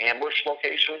almost like an ambush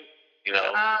location.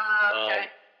 Okay.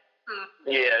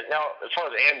 Yeah. Now, as far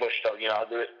as ambush stuff,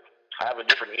 I have a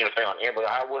different thing on ambush.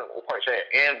 I wouldn't quite say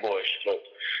ambush, but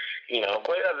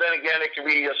But then again, it can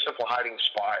be a simple hiding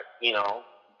spot.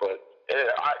 But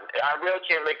I really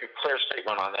can't make a clear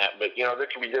statement on that. But there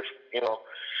can be different.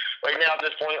 Right now, at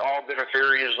this point, all different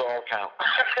theories all count.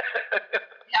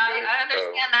 Yeah, I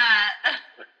understand that.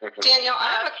 Daniel,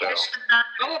 I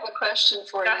have a question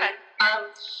for you. Go ahead.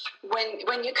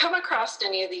 When you come across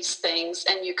any of these things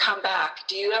and you come back,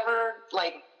 do you ever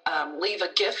leave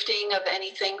a gifting of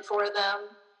anything for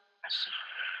them?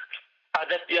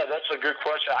 That's a good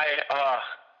question.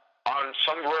 On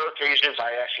some rare occasions,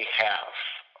 I actually have.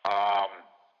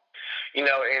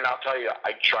 And I'll tell you,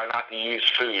 I try not to use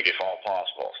food if all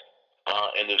possible.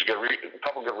 And there's a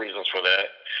couple good reasons for that.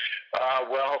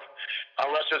 Well,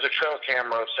 unless there's a trail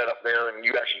camera set up there and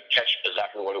you actually catch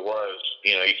exactly what it was,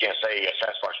 you can't say a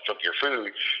Sasquatch took your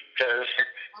food, because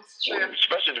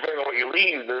especially depending on what you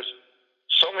leave, there's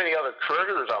so many other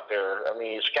critters out there. I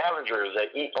mean, scavengers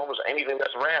that eat almost anything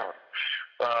that's around.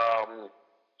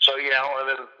 And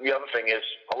then the other thing is,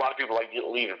 a lot of people like to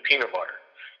leave peanut butter.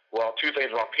 Well, 2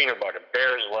 things about peanut butter.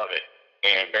 Bears love it,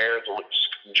 and bears will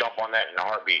jump on that in a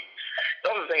heartbeat.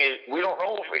 The other thing is, we don't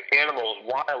know if animals,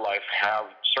 wildlife, have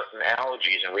certain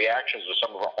allergies and reactions to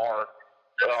some of our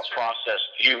processed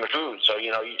human food. So,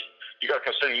 you got to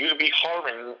consider you could be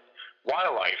harming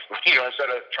wildlife, instead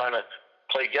of trying to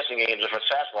play guessing games if a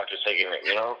Sasquatch is taking it,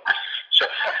 So,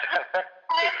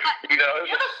 You're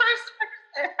the first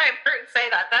person I've heard say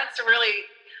that. That's really,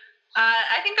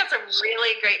 I think that's a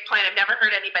really great point. I've never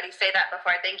heard anybody say that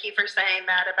before. Thank you for saying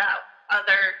that about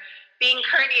being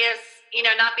courteous,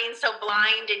 not being so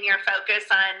blind in your focus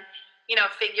on,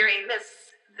 figuring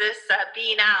this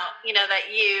being out,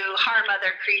 that you harm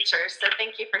other creatures. So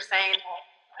thank you for saying that.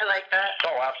 I like that.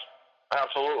 Oh,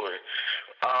 absolutely.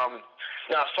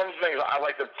 Now, some things I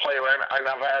like to play around, and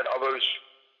I've had others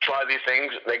try these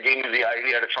things. They gave me the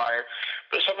idea to try it.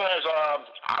 But sometimes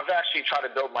I've actually tried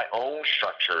to build my own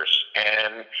structures,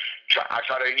 and I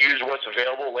try to use what's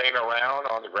available laying around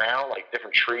on the ground, like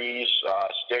different trees,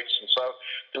 sticks, and stuff,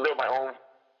 to build my own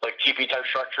teepee type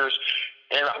structures.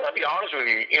 And I'm gonna be honest with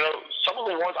you, some of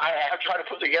the ones I have tried to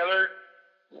put together,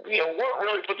 weren't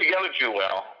really put together too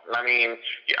well. I mean,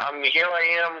 here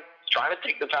I am trying to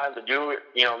take the time to do it,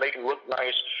 make them look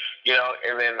nice,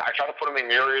 and then I try to put them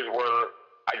in areas where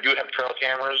I do have trail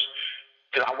cameras,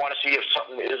 because I want to see if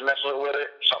something is messing with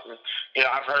it. Something,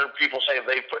 I've heard people say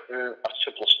they put a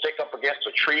simple stick up against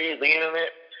a tree, leaning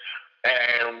it,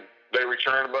 and they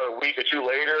returned about a week or 2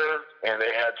 later, and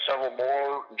they had several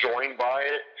more joined by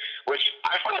it, which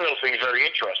I find those things very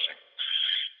interesting.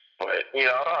 But,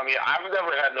 I've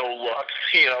never had no luck,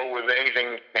 with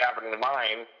anything happening to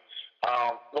mine.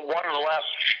 But one of the last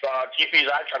teepees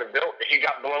I tried to build, he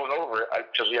got blown over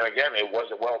because, again, it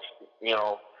wasn't well,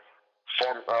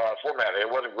 formatted. It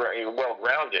wasn't well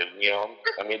grounded.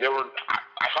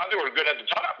 I thought they were good at the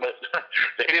top, but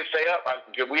they didn't stay up.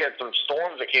 We had some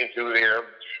storms that came through there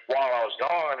while I was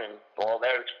gone, and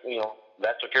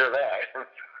that took care of that.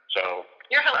 So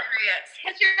you're hilarious,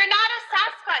 because you're not a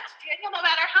Sasquatch, Daniel. No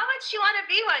matter how much you want to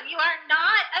be one, you are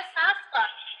not a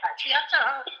Sasquatch. You have to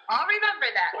all remember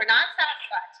that we're not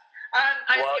Sasquatch.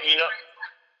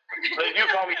 They do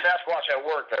call me Sasquatch at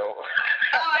work, though.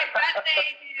 Oh, I bet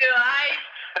they do. I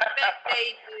bet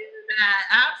they do that.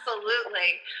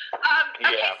 Absolutely.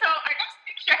 Okay, so our next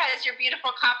picture has your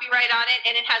beautiful copyright on it,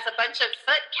 and it has a bunch of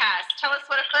foot casts. Tell us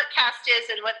what a foot cast is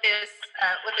and what this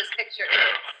picture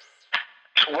is.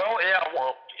 Well,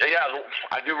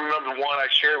 I do remember the one I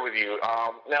shared with you.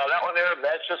 Now that one there,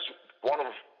 that's just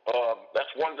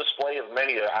that's one display of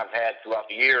many that I've had throughout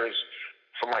the years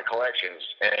from my collections.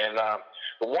 And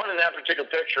the one in that particular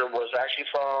picture was actually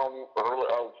from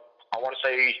I want to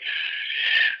say,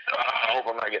 I hope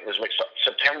I'm not getting this mixed up,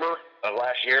 September of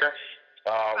last year.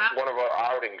 One of our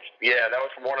outings. Yeah, that was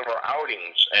from one of our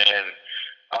outings. And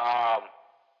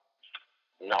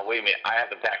no, wait a minute. I have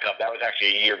to back up. That was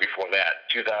actually a year before that,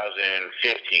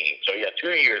 2015. So,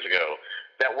 2 years ago.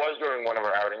 That was during one of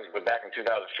our outings, but back in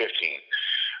 2015.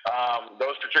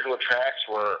 Those particular tracks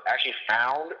were actually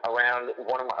found around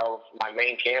one of my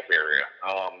main camp area.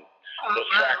 Those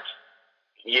tracks,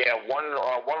 one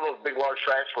of those big large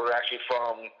tracks were actually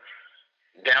from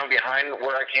down behind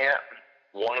where I camp.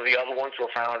 One of the other ones were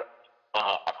found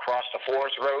across the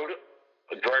forest road.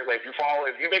 Directly, if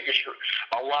you make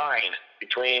a line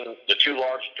between the two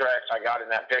large tracks I got in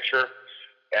that picture,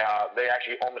 they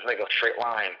actually almost make a straight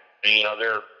line. And,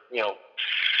 they're,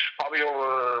 probably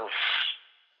over,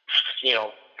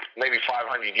 maybe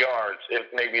 500 yards,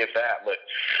 if that. But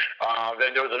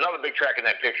then there was another big track in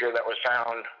that picture that was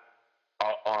found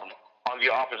on the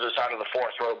opposite side of the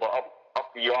forest road, but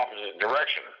up the opposite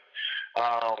direction.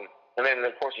 And then,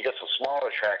 of course, you got some smaller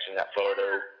tracks in that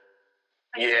photo.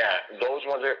 Those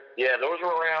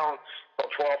were around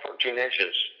 12, 13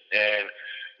 inches. And,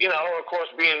 of course,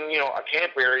 being, a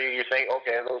camp area, you think,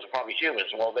 okay, those are probably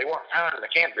humans. Well, they weren't found in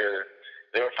the camp area.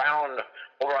 They were found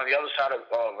over on the other side of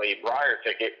a briar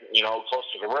thicket, close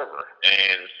to the river.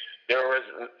 And there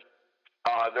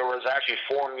was actually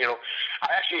formed,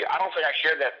 I don't think I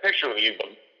shared that picture with you,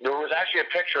 but there was actually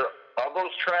a picture of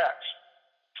those tracks.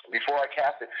 Before I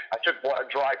cast it, I took a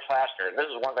dry plaster, and this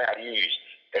is one thing I use.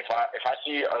 If I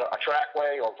see a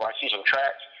trackway or if I see some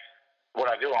tracks, what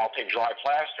I do, I'll take dry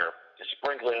plaster and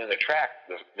sprinkle it in the track,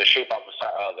 the shape of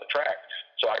the track,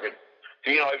 so I could.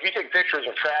 If you take pictures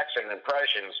of tracks and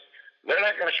impressions, they're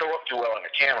not going to show up too well on the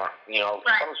camera.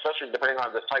 Especially depending on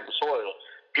the type of soil,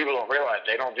 people don't realize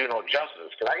they don't do no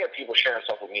justice. Because I get people sharing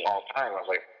stuff with me all the time. I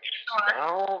was like,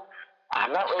 no,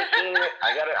 I'm not really seeing it.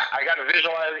 I gotta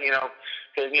visualize it.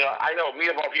 Because I know me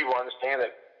of all people understand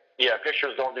that. Yeah,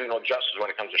 pictures don't do no justice when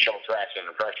it comes to showing tracks and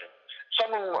impression. Some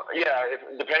of them,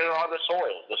 depending on the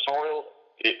soil. The soil,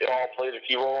 it all plays a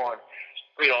key role on.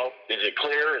 Is it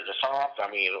clear? Is it soft? I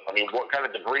mean, what kind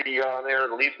of debris on there?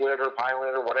 Leaf litter, pine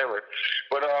litter, whatever.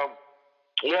 But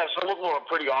some of them are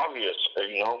pretty obvious.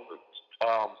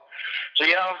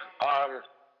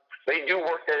 They do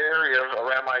work that area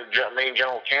around my main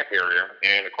general camp area,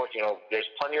 and of course, there's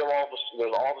plenty of all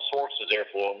the sources there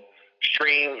for them: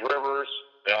 streams, rivers.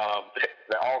 They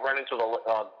all run into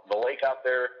the lake out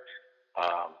there.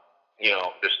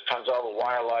 There's tons of other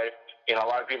wildlife. A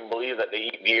lot of people believe that they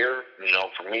eat deer,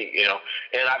 for meat,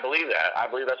 and I believe that. I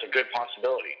believe that's a good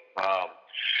possibility. I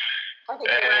think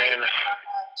you're right.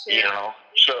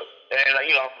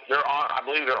 I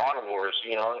believe they're omnivores,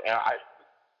 and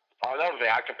another thing,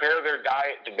 I compare their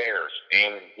diet to bears,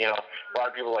 and, a lot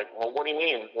of people are like, well, what do you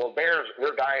mean? Well, bears,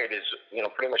 their diet is,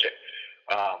 pretty much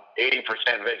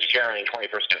 80% vegetarian,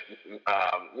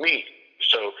 20% meat.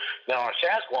 So now on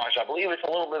Sasquatch, I believe it's a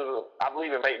little bit I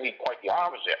believe it might be quite the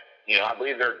opposite. I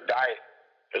believe their diet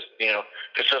is,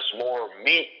 consists more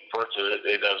meat versus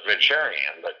it does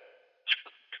vegetarian. But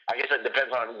I guess it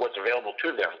depends on what's available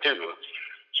to them too.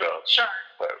 So sure.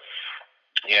 But,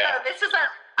 yeah. So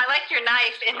I like your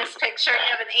knife in this picture. You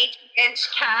have an 8-inch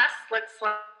cast. Looks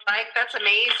like that's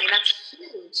amazing. That's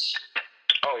huge.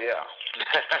 Oh yeah.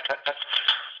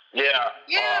 Yeah.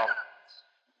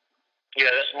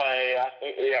 That's my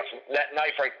that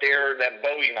knife right there, that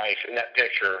Bowie knife in that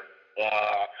picture,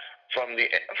 from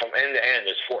end to end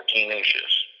is 14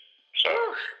 inches. So,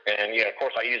 and of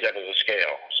course I use that as a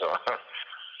scale. So,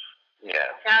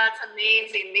 yeah. That's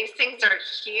amazing. These things are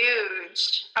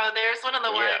huge. Oh, there's one of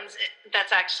the ones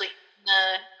that's actually in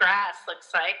the grass,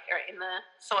 looks like, or in the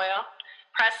soil,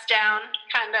 pressed down,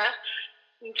 kind of.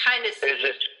 You can kind of see. Is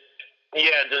it?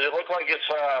 Yeah, does it look like it's,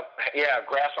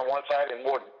 grass on one side and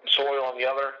more soil on the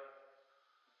other?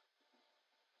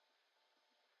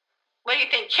 What do you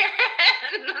think, Karen?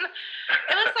 It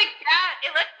looks like that.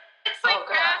 It looks like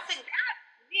grass and grass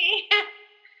to me.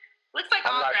 Looks like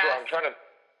all grass. I'm not sure. I'm trying to...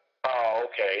 Oh,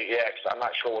 okay. Yeah, because I'm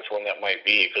not sure which one that might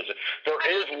be. Because there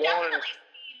is one...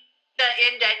 The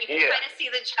indent. You can kind of see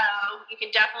the toe. You can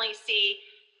definitely see...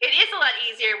 It is a lot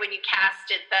easier when you cast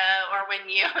it, though, or when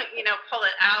you, pull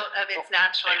it out of its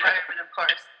natural environment, of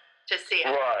course, to see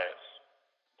it.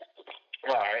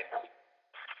 Right.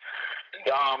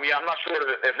 I'm not sure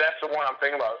if that's the one I'm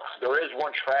thinking about. There is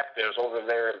one track that's over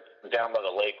there down by the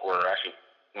lake where actually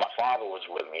my father was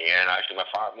with me, and actually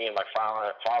me and my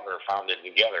father found it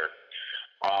together.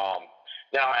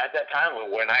 Now, at that time,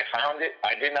 when I found it,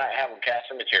 I did not have a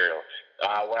casting material.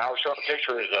 When I was showing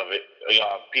pictures of it,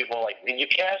 people were like, did you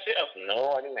cast it? I said,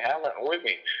 no, I didn't have it with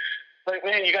me. Like,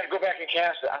 man, you got to go back and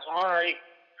cast it. I said, all right.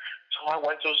 So I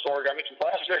went to the store, got me some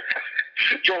plaster,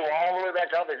 drove all the way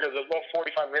back out there because it was about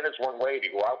 45 minutes one way to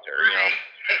go out there,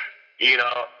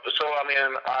 So,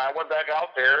 I went back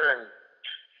out there and,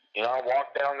 I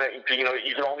walked down that, you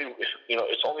can only,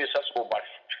 it's only accessible by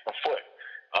foot.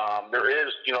 There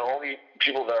is, only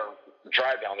people that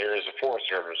drive down there is the Forest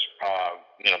Service,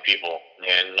 people,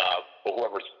 and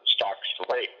whoever stocks the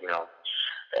lake,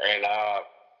 And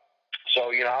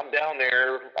so, I'm down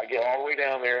there. I get all the way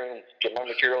down there and get my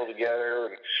material together.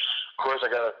 And, of course, I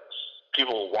got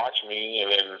people watch me,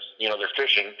 and then, they're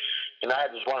fishing. And I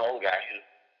had this one old guy.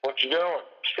 What you doing?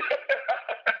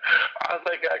 I was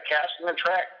like, casting a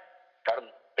track. Got a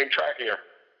big track here.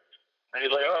 And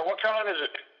he's like, oh, what kind is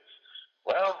it?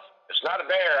 Well, it's not a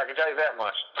bear, I can tell you that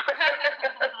much.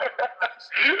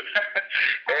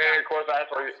 And, of course, I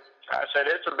said,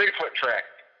 it's a Bigfoot track.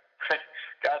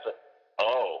 Guy said,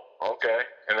 oh, okay.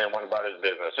 And then went about his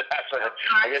business.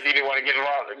 I guess he didn't want to get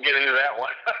into that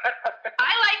one.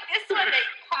 I like this one that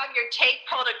you have your tape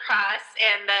pulled across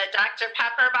and the Dr.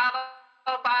 Pepper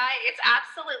bottle by. It's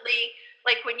absolutely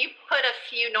like when you put a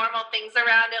few normal things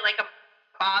around it, like a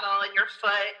bottle in your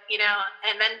foot,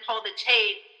 and then pull the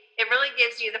tape, it really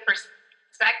gives you the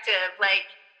perspective. Like,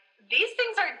 these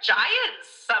things are giants,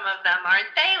 some of them,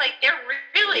 aren't they? Like, they're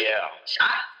really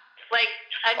giant. Like,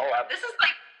 this is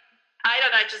like, I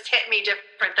don't know, it just hit me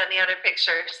different than the other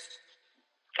pictures.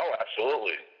 Oh,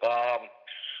 absolutely.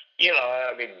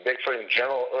 Bigfoot in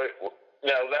general.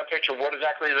 That picture, what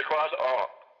exactly is across? Oh,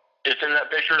 it's in that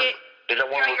picture? Is that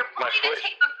one you're pulling the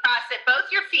tape across it. Both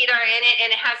your feet are in it,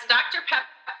 and it has Dr. Pepper.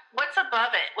 What's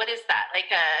above it? What is that?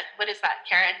 What is that,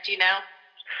 Karen? Do you know?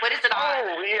 What is it on?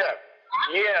 Oh, yeah.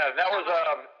 Yeah, that was,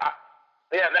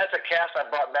 that's a cast I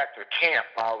brought back to camp.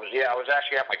 I was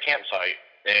actually at my campsite,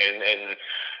 and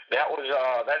that was,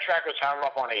 that track was found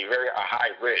up on a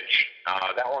high ridge.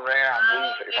 That one there, I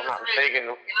believe, if I'm not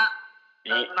mistaken,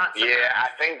 I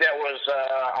think that was,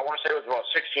 I want to say it was about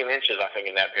 16 inches, I think,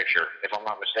 in that picture, if I'm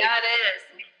not mistaken. That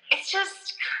is. It's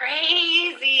just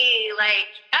crazy.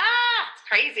 It's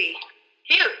crazy.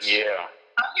 Huge. Yeah.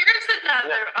 Oh, here's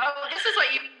another. Oh, this is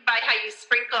what you mean by how you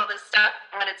sprinkle the stuff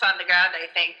when it's on the ground, I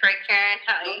think. Right, Karen?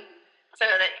 So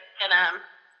that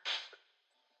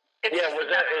you can,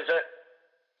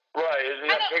 right,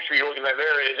 isn't that picture you're looking at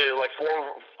there, is it like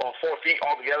 4 feet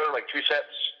altogether, like 2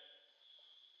 sets?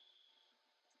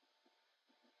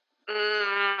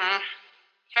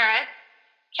 Karen?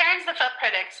 Karen's the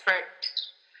footprint expert.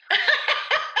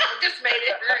 Just made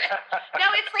it. No,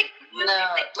 it's like blue,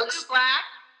 blue black,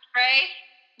 right?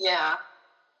 Yeah.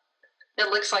 It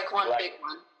looks like one big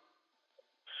one.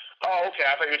 Oh, okay.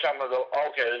 I thought you were talking about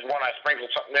there's one I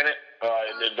sprinkled something in it.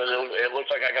 It looks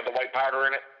like I got the white powder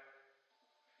in it.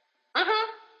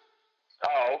 Mm-hmm.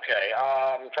 Oh, okay.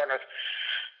 I'm trying to...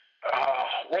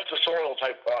 what's the soil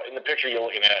type in the picture you're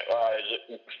looking at?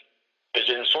 Is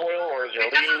it in soil or is there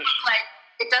leaves?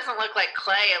 It doesn't look like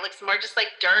clay. It looks more just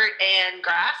like dirt and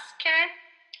grass, Karen.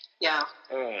 Yeah.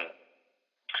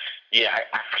 Yeah,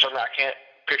 I can't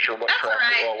picture what track.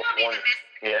 That's all right.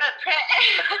 Yeah.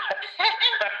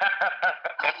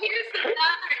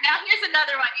 Here's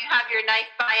another one. You have your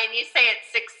knife by, and you say it's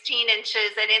 16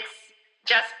 inches, and it's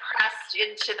just pressed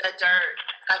into the dirt,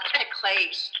 kind of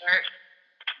clay dirt.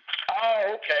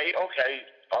 Oh, okay.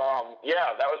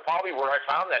 That was probably where I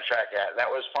found that track at. That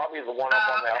was probably the one up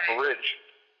on the upper ridge.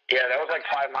 Yeah, that was like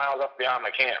 5 miles up beyond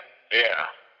my camp. Yeah.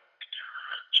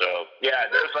 So,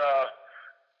 there's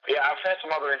I've had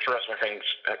some other interesting things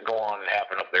go on and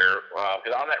happen up there.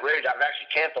 Because on that ridge, I've actually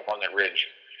camped up on that ridge,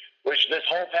 which this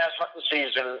whole past hunting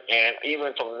season, and even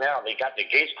until now, they got the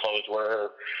gates closed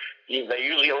where they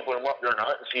usually open them up during the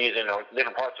hunting season or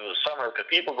different parts of the summer because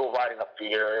people go riding up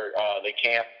through there, they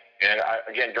camp. And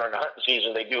again, during the hunting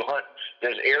season, they do hunt.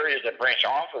 There's areas that branch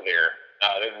off of there.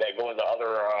 They go into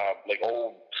other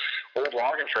old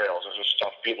logging trails and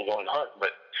stuff. People go and hunt,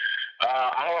 but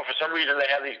I don't know. For some reason, they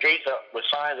have these gates up with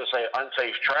signs that say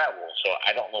unsafe travel. So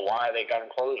I don't know why they got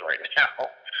them closed right now.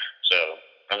 So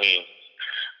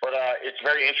but it's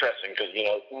very interesting because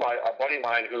a buddy of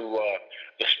mine who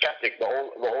the skeptic, the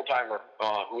old timer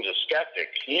who's a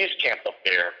skeptic, he's camped up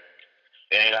there.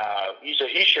 And he said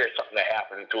he shared something that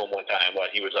happened to him one time while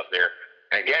he was up there.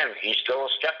 And again, he's still a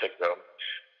skeptic, though.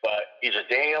 But he's a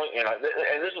Daniel, and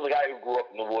this is a guy who grew up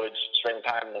in the woods, spent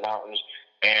time in the mountains,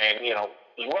 and,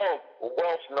 is well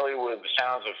familiar with the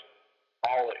sounds of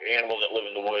all the animals that live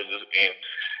in the woods.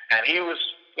 And he was,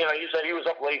 he said he was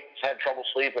up late, had trouble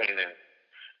sleeping, and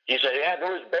he said,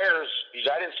 there was bears. He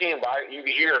said, I didn't see him, but you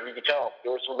could hear him, you could tell.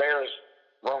 There were some bears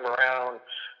roaming around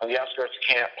on the outskirts of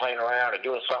camp, playing around and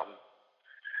doing something.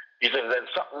 He said, then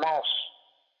something else,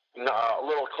 a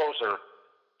little closer,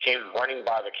 came running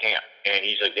by the camp. And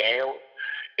he said, Daniel,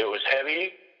 it was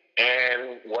heavy,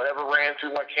 and whatever ran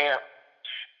through my camp,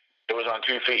 it was on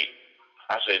 2 feet.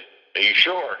 I said, "Are you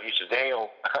sure?" He said,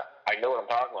 "Daniel, I know what I'm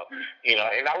talking about."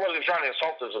 And I wasn't trying to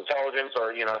insult his intelligence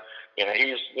or he's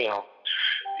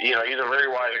he's a very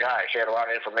wise guy. He had a lot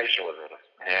of information with him,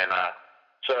 and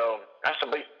so I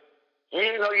said, "But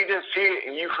even though you didn't see it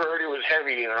and you heard it was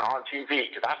heavy on TV,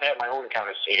 because I've had my own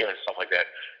encounters here and stuff like that,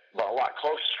 but a lot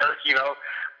closer,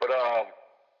 But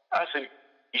I said,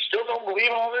 you still don't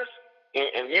believe all this?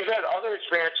 And you've had other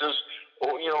experiences,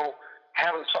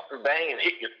 having something bang and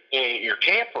hit your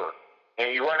camper,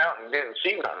 and you run out and didn't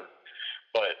see nothing.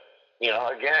 But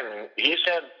again, he's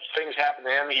had things happen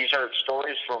to him. He's heard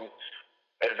stories from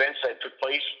events that took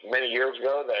place many years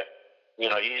ago that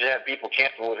he's had people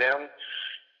camping with him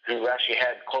who actually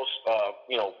had close,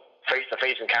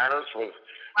 face-to-face encounters with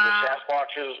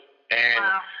Sasquatches, and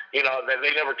that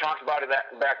they never talked about it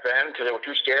back then because they were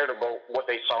too scared about what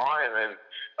they saw. And then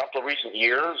up to recent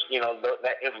years,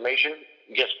 that information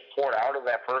gets poured out of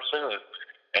that person,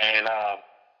 and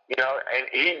and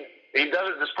he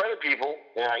doesn't discredit people.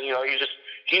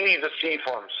 He needs to see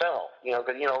for himself. Because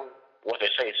what they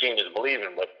say, seeing is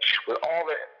believing. But with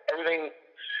everything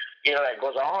that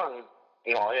goes on.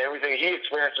 Everything he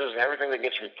experiences and everything that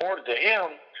gets reported to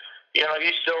him,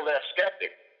 he's still that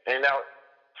skeptic. And now,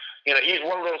 he's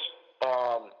one of those,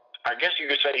 I guess you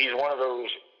could say he's one of those,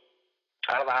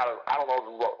 I don't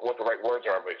know what the right words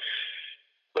are, but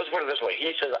let's put it this way.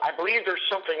 He says, I believe there's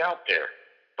something out there,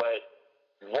 but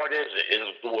what is it, is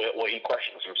what he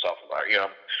questions himself about, So,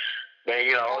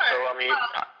 I mean,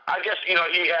 I guess, he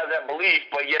has that belief,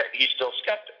 but yet he's still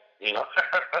skeptic.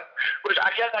 Which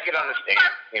I guess I can understand.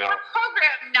 We're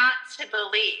programmed not to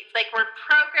believe. Like, we're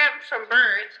programmed from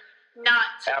birth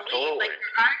not to believe. Like,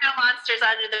 there are no monsters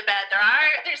under the bed.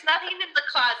 There's nothing in the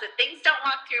closet. Things don't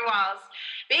walk through walls.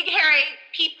 Big, hairy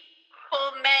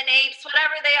people, men, apes,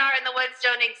 whatever they are in the woods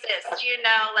don't exist.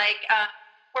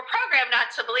 We're programmed not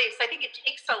to believe. So I think it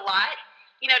takes a lot,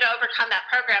 to overcome that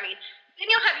programming.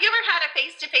 Daniel, have you ever had a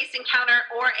face-to-face encounter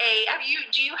or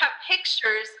do you have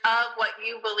pictures of what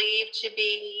you believe to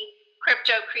be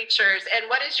crypto creatures? And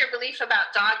what is your belief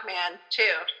about Dogman,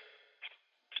 too?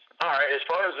 All right, as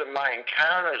far as my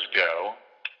encounters go,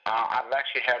 I've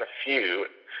actually had a few.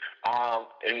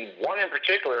 And one in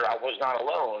particular, I was not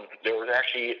alone. There was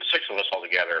actually 6 of us all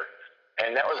together.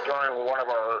 And that was during one of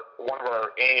our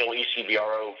annual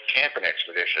ECBRO camping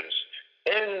expeditions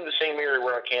in the same area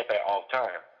where I camp at all the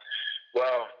time.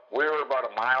 Well, we were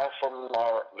about a mile from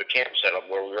the camp setup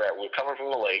where we were at. We were coming from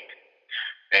the lake,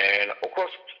 and of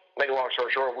course, make a long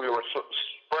story short, we were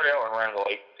spread out around the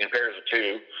lake in pairs of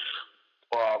 2.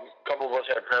 A couple of us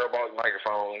had parabolic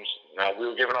microphones. We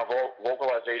were giving out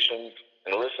vocalizations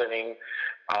and listening.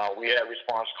 We had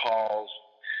response calls,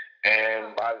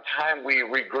 and by the time we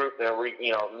regrouped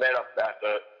and met up at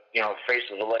the face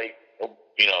of the lake,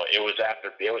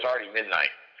 it was already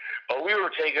midnight. But we were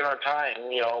taking our time,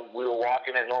 we were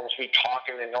walking at normal speed,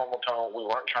 talking in normal tone. We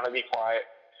weren't trying to be quiet.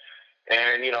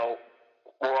 And,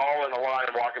 we're all in a line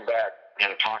walking back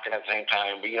and talking at the same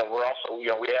time. But, we're also, we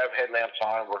have headlamps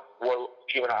on. We're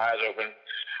keeping our eyes open.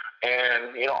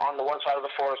 And, on the one side of the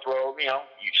forest road,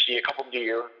 you see a couple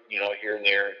deer, here and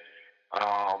there.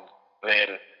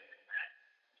 And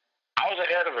I was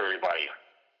ahead of everybody.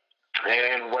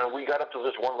 And when we got up to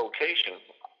this one location,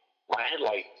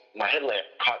 my headlamp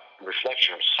caught the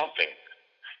reflection of something,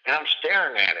 and I'm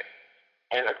staring at it.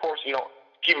 And of course,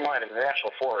 keep in mind in the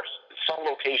national forest, some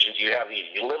locations you have these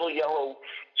little yellow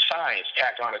signs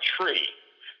tacked on a tree.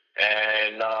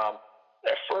 And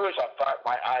at first, I thought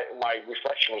my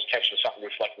reflection was catching something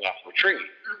reflecting off of a tree.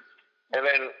 And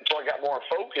then until I got more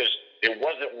focused, it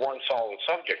wasn't one solid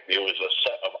subject. It was a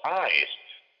set of eyes.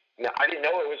 Now, I didn't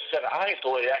know it was a set of eyes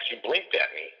until it actually blinked at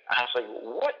me. I was like,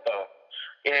 what the?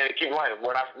 And keep in mind,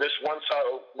 what I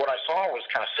saw was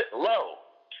kind of sitting low.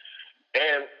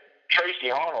 And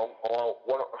Tracy Arnold,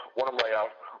 one of my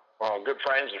good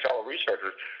friends and fellow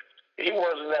researchers, he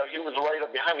was right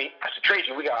up behind me. I said, Tracy,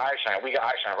 we got eye shine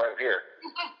right up here.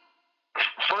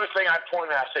 First thing I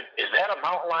pointed out, I said, is that a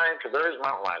mountain lion? Because there is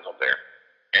mountain lions up there.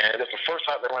 And it's the first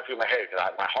thought that went through my head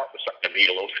because my heart was starting to beat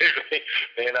a little bit.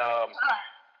 And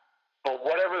but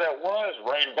whatever that was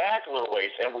ran back a little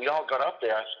ways, and we all got up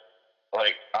there.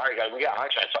 Like, all right, guys, we got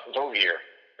eye shine. Something's over here.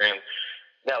 And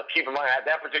now, keep in mind, at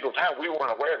that particular time, we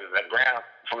weren't aware that the ground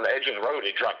from the edge of the road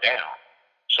had dropped down.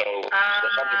 So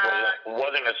the subject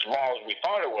wasn't as small as we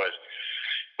thought it was.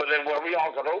 But then when we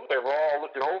all got over there, we're all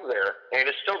looking over there,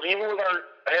 and it's still, even with our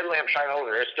headlamp shining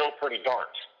over there, it's still pretty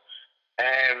dark.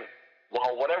 And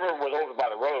well, whatever was over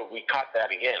by the road, we caught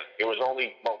that again. It was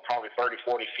only probably 30,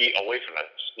 40 feet away from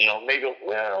us. Maybe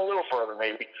a little further,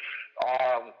 maybe.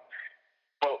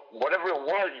 But whatever it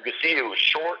was, you could see it was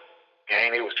short,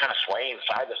 and it was kind of swaying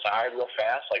side to side real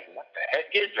fast. Like, what the heck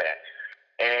is that?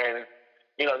 And,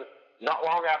 you know, not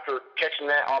long after catching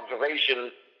that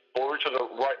observation, over to the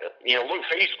right, you know,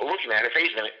 looking at it,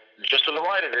 facing it, just to the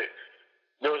right of it,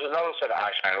 there was another set of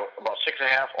eye shine, about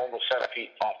 6.5, almost 7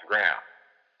 feet off the ground.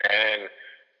 And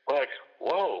we're like,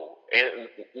 whoa. And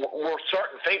we're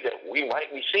starting to think that we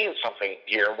might be seeing something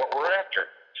here, what we're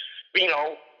after. But, you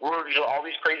know, we're just, all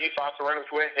these crazy thoughts are running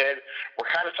through our head.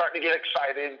 We're kind of starting to get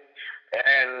excited.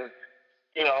 And,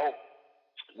 you know,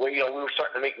 we were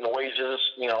starting to make noises.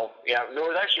 You know, yeah, there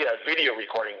was actually a video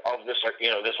recording of this, you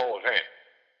know, this whole event.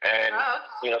 And,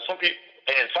 you know, some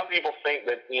people think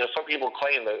that, you know, some people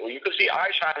claim that, well, you could see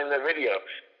eye shine in the video.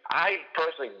 I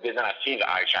personally did not see the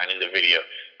eye shine in the video.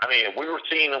 I mean, we were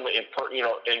seeing them in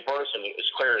person, as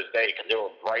clear as day, because they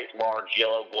were bright, large,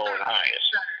 yellow, glowing eyes.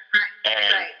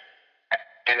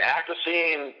 And after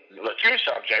seeing the two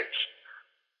subjects,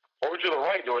 over to the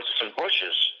right, there was some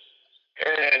bushes.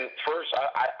 And first,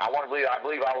 I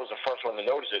believe I was the first one to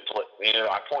notice it. You know,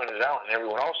 I pointed it out, and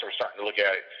everyone else was starting to look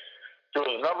at it. There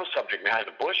was another subject behind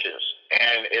the bushes,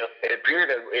 and it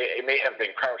appeared that it may have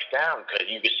been crouched down because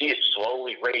you could see it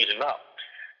slowly raising up.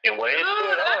 And when it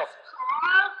stood up,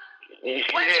 cool.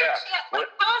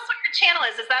 Tell us what your channel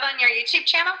is. Is that on your YouTube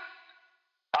channel?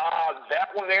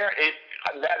 That one there,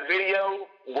 that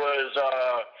video was,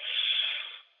 I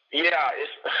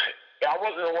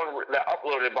wasn't the one that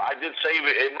uploaded, but I did save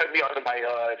it. It might be under my,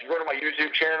 if you go to my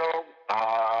YouTube channel,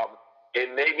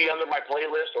 it may be under my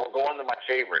playlist or go under my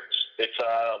favorites. It's,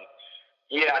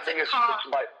 I think it's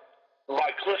by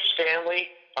Cliff Stanley,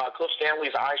 Cliff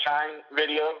Stanley's Eye Shine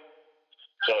video.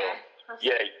 So,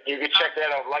 yeah, you can check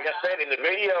that out. Like I said, in the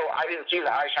video, I didn't see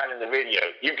the eye shine in the video.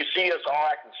 You could see us all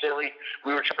acting silly.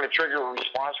 We were trying to trigger a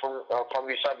response from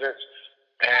these subjects.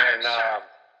 And,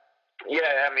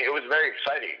 I mean, it was very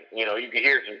exciting. You know, you could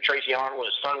hear Tracy Arnold,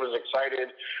 his son was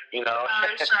excited, you know.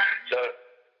 So,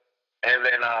 and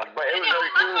then, but it was very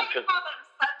cool. You call them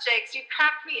subjects. You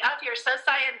crack me up. You're so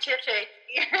scientific.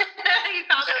 You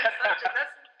call them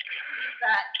subjects.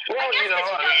 Well, I guess you know,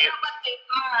 you don't know what they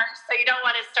are, so you don't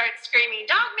want to start screaming,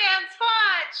 Dog Man,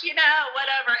 Squatch, you know,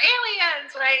 whatever,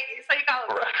 aliens, right? So you call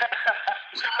them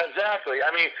Exactly. I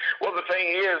mean, well, the thing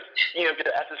is, you know,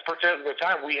 at this particular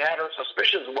time, we had our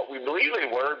suspicions of what we believe they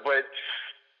were, but,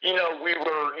 you know, we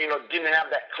were, you know, didn't have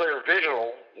that clear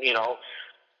visual, you know,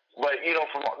 but, you know,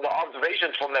 from the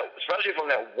observations from that, especially from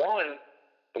that one,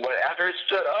 when after it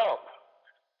stood up,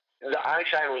 the eye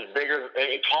shine was bigger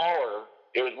and taller.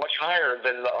 It was much higher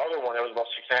than the other one. It was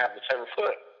about 6.5 to 7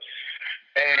 foot.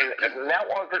 And that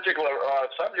one particular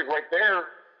subject right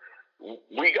there,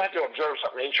 we got to observe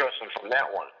something interesting from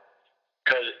that one.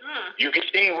 Because you can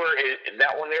see where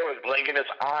that one there was blinking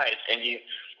its eyes, and it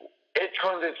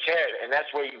turned its head, and that's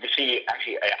where you can see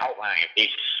actually an outline, a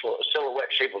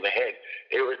silhouette shape of the head.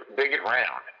 It was big and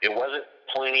round. It wasn't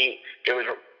pointy. It was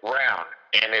round.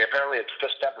 And apparently it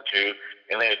took a step or two,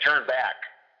 and then it turned back,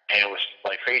 and it was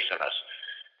like facing us.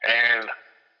 And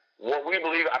what we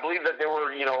believe, I believe that they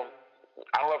were, you know,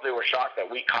 I don't know if they were shocked that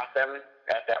we caught them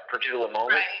at that particular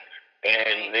moment. Right.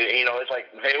 And, they, you know, it's like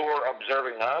they were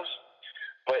observing us.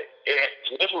 But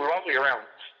this was roughly around,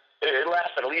 it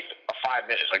lasted at least 5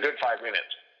 minutes, a good 5 minutes.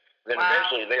 Then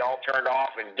eventually they all turned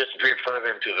off and disappeared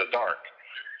further into the dark.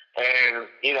 And,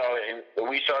 you know, and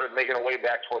we started making our way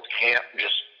back towards camp,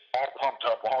 just all pumped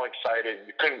up, all excited.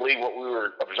 We couldn't believe what we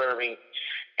were observing.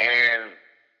 And,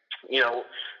 you know,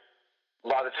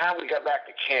 by the time we got back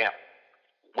to camp,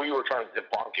 we were trying to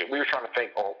debunk it. We were trying to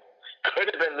think, oh, could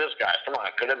have been this guy. Come on,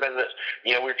 could have been this.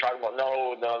 You know, we were talking about,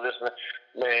 no, this, and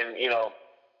then, you know,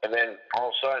 and then all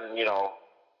of a sudden, you know,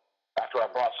 after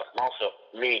I brought something else up,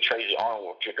 me and Tracy Arnold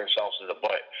were kicking ourselves in the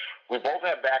butt. We both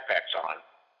had backpacks on,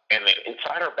 and then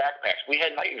inside our backpacks, we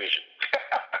had night vision.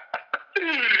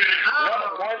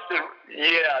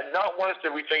 Not once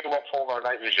did we think about pulling our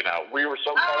night vision out. We were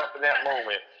so caught up in that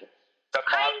moment.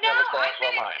 I know. I've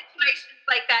been in situations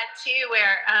like that too,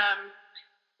 where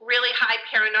really high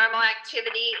paranormal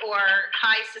activity or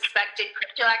high suspected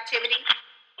crypto activity.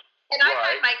 And I've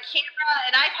had my camera,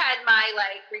 and I've had my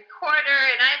recorder,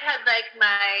 and I've had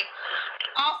my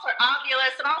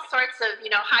Oculus and all sorts of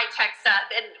high tech stuff.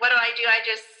 And what do? I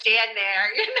just stand there.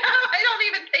 I don't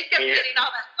even think of getting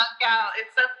all that junk out. And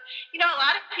so, a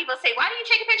lot of people say, "Why do you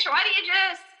take a picture? Why do you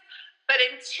just?" But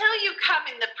until you come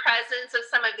in the presence of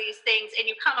some of these things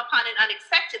and you come upon it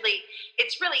unexpectedly,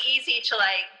 it's really easy to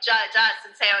judge us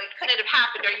and say, oh, it couldn't have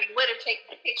happened, or you would have taken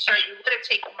a picture, or you would have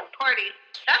taken a recording.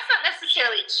 That's not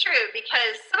necessarily true,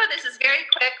 because some of this is very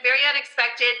quick, very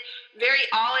unexpected, very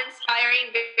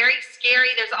awe-inspiring, very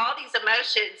scary. There's all these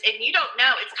emotions, and you don't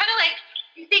know. It's kind of like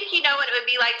you think you know what it would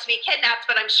be like to be kidnapped,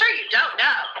 but I'm sure you don't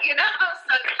know, you know?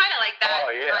 So it's kind of like that.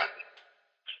 Oh, yeah. Like,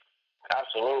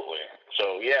 Absolutely.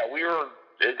 So, yeah,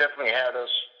 it definitely had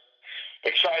us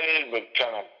excited, but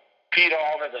kind of peed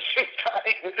off at the same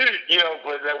time,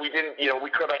 but that we didn't, we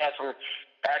could have had some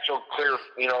actual clear,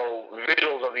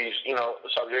 visuals of these,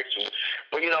 subjects.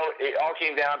 But, it all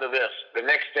came down to this. The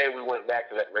next day we went back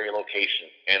to that very location,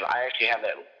 and I actually have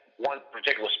that one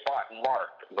particular spot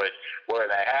marked, but where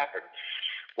that happened.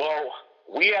 Well,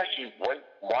 we actually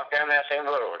walked down that same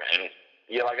road, and,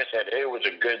 like I said, it was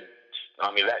a good,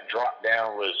 that drop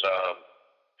down was,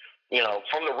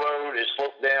 from the road, it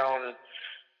sloped down.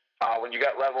 When you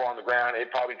got level on the ground,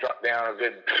 it probably dropped down a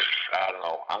good, I don't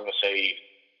know, I'm going to say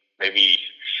maybe,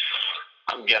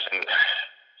 I'm guessing,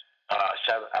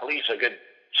 at least a good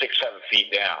 6-7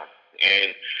 feet down.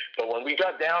 But when we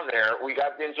got down there, we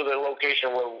got into the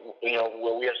location where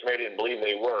we estimated and believed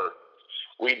they were.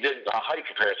 We did a height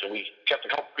comparison. We kept a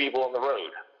couple people on the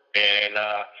road, and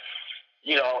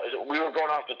we were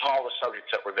going off the tallest subjects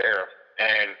that were there,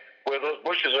 and where those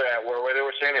bushes are at, where they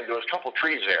were standing, there was a couple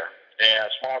trees there,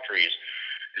 small trees.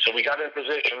 So we got in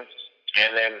position,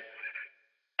 and then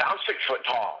I'm 6 foot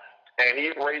tall, and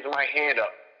even raising my hand up,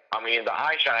 the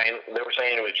eye shine, they were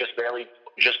saying it was just barely over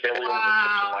the tips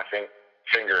of my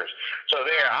fingers. So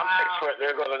there, I'm 6 foot,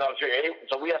 there goes another tree.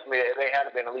 So we estimated they had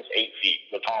to been at least 8 feet,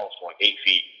 the tallest one, 8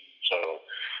 feet. So,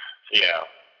 yeah.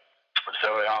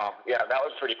 So, that was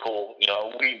pretty cool.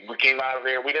 We came out of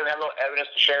there. We didn't have no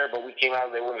evidence to share, but we came out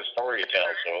of there with a story to tell.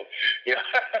 So, yeah.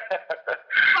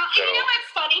 Well, so, what's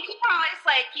funny? People are always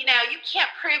like, you can't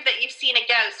prove that you've seen a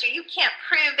ghost, or you can't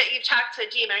prove that you've talked to a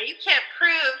demon, or you can't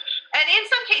prove. And in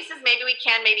some cases, maybe we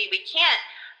can, maybe we can't.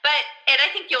 But, and I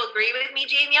think you'll agree with me,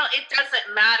 Daniel, it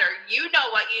doesn't matter. You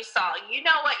know what you saw. You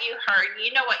know what you heard.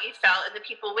 You know what you felt. And the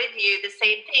people with you, the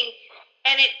same thing.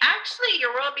 And it actually,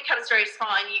 your world becomes very small,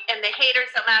 and the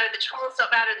haters don't matter, the trolls don't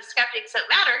matter, the skeptics don't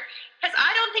matter, because I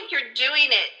don't think you're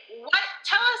doing it.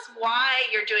 Tell us why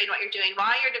you're doing what you're doing,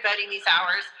 why you're devoting these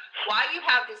hours, why you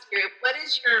have this group. What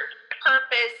is your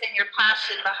purpose and your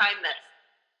passion behind this?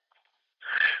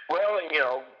 Well, it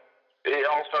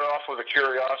all started off with a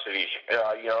curiosity,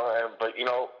 but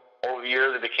over the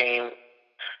years it became.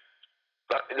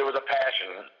 There was a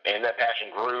passion, and that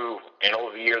passion grew, and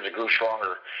over the years it grew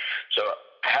stronger. So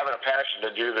having a passion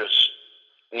to do this,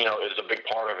 is a big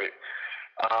part of it.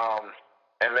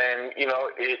 And then,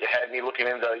 it had me looking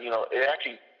into, I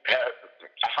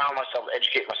found myself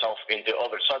educating myself into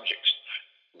other subjects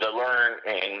to learn,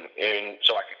 and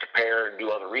so I could compare and do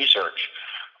other research.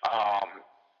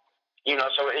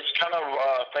 So it's kind of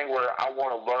a thing where I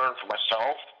want to learn for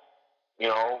myself,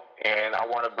 and I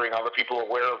want to bring other people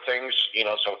aware of things,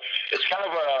 so it's kind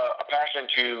of a passion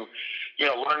to,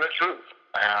 learn the truth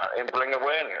and bring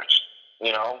awareness,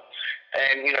 and,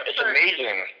 it's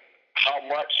amazing how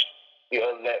much,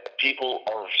 that people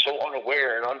are so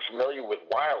unaware and unfamiliar with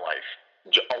wildlife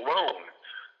alone,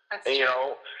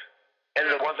 and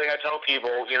the one thing I tell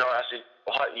people, I said,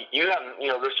 well, you have,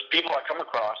 there's people I come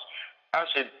across, I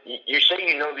said, you say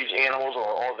you know these animals,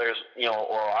 or there's,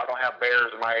 or I don't have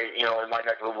bears in my, in my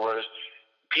neck of the woods.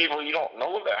 People, you don't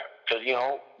know that, because,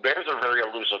 bears are very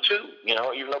elusive too,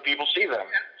 even though people see them,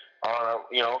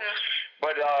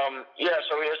 But,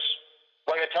 so it's,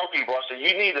 like I tell people, I said,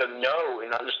 you need to know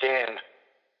and understand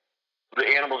the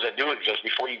animals that do exist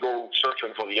before you go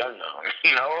searching for the unknown,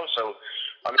 So,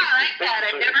 I like that.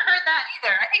 I've never heard that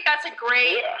either. I think that's a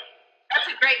great... Yeah. That's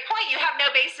a great point. You have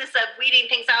no basis of weeding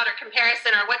things out or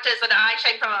comparison, or what does an eye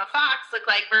shine from a fox look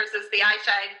like versus the eye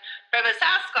shine from a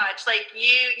Sasquatch. Like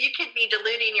you could be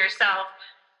deluding yourself,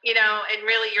 and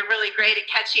really you're really great at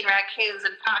catching raccoons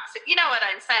and foxes. You know what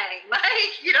I'm saying?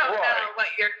 Like you don't know what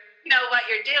you're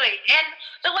doing. And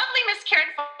the lovely Miss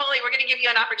Karen Foley, we're going to give you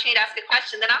an opportunity to ask a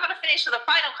question. Then I'm going to finish with a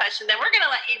final question. Then we're going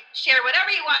to let you share whatever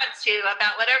you want to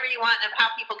about whatever you want of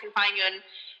how people can find you and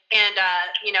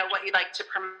what you'd like to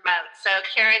promote. So,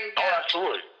 Karen. Oh,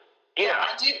 absolutely. Yeah.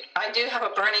 I do have a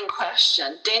burning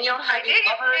question. Daniel, have you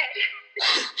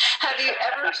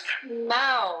ever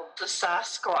smelled the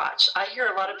Sasquatch? I hear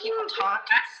a lot of people talk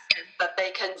that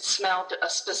they can smell a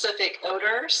specific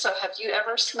odor. So, have you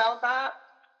ever smelled that?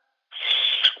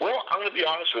 Well, I'm going to be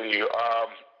honest with you.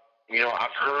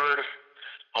 I've heard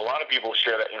a lot of people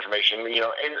share that information,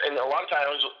 and a lot of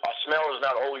times a smell is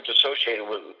not always associated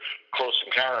with close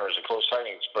encounters and close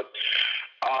sightings. But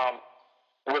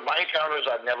with my encounters,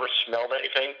 I've never smelled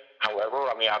anything. However,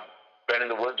 I've been in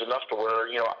the woods enough to where,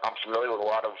 I'm familiar with a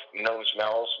lot of known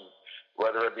smells,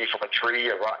 whether it be from a tree,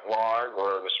 a rotten log,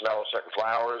 or the smell of certain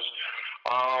flowers.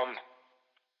 I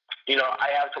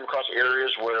have come across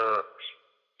areas where,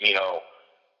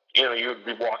 you'd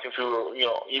be walking through,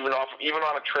 even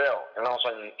on a trail, and all of a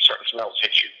sudden certain smells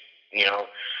hit you.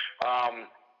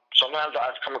 Sometimes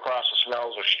I've come across the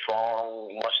smells of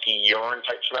strong, musky urine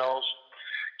type smells.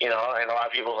 And a lot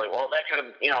of people are like, well, that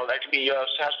could be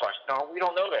Sasquatch. No, we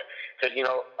don't know that because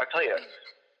I tell you,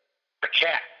 a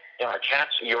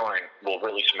cat's urine will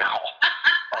really smell.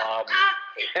 That's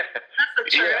the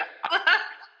truth.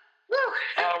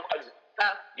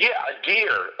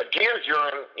 A deer's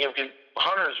urine.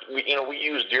 Hunters, we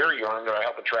use deer urine to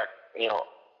help attract,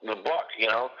 the buck,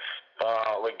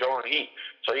 like during heat.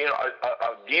 So,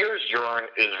 a deer's urine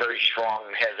is very strong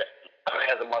and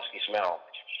has a musky smell.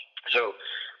 So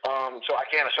I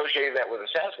can't associate that with a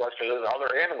Sasquatch because there's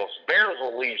other animals. Bears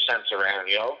will leave scents around,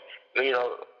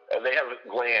 they have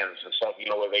glands and stuff,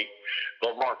 where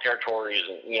they'll mark territories,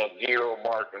 and deer will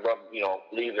mark and rub,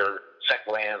 leave their scent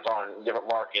glands on different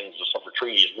markings and stuff for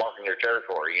trees, marking their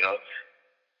territory,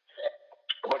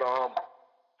 But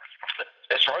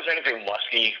as far as anything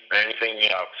musky or anything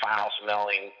foul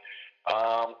smelling,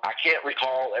 I can't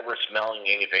recall ever smelling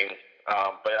anything.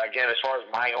 But again, as far as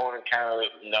my own encounter,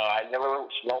 no, I never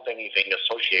smelled anything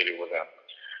associated with them.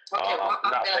 Okay,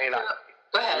 I'm not saying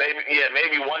go ahead.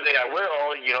 Maybe one day I will.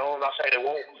 I'm not saying I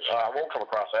won't come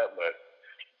across that,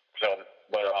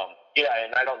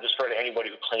 and I don't discredit anybody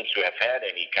who claims to have had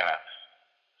any kind of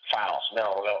foul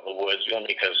smell out in the woods,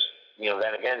 because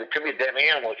then again, it could be a dead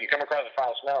animal. If you come across a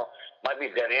foul smell, it might be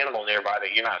a dead animal nearby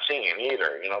that you're not seeing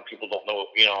either. People don't know.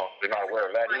 They're not aware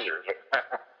of that either.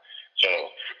 So.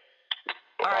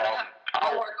 All right, I have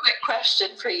one more quick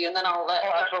question for you, and then I'll let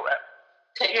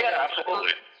take it. Yeah,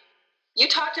 absolutely. You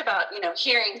talked about,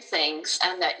 hearing things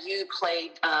and that you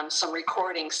played some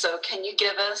recordings. So can you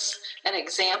give us an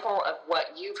example of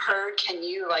what you've heard? Can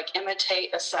you,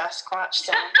 imitate a Sasquatch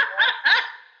sound?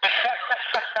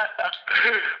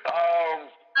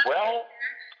 Well,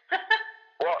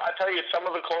 I tell you, some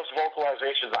of the close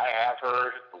vocalizations I have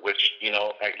heard, which,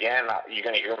 again, you're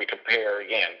going to hear me compare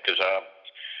again, because,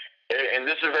 and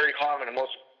this is very common to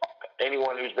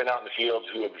anyone who's been out in the field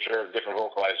who observed different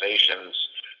vocalizations.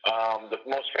 The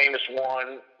most famous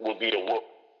one would be a whoop.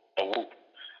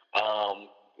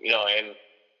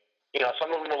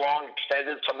 Some of them are long,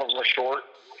 extended, some of them are short,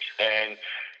 and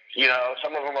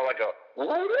some of them are like a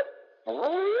whoop,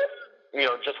 whoop,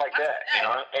 just like that,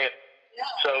 And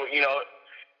so,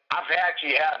 I've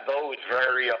actually had those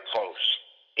very up close.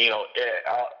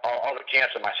 All the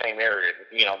camps in my same area,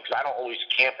 because I don't always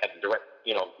camp at the direct,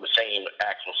 the same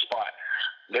actual spot.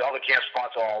 The other camp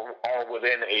spots are all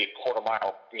within a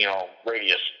quarter-mile,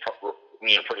 radius,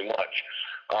 pretty much.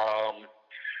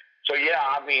 So, yeah,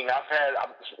 I've had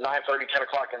 9:30, 10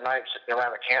 o'clock at night sitting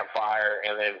around a campfire,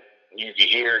 and then you can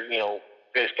hear,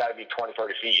 it's got to be 20,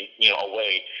 30 feet,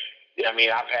 away.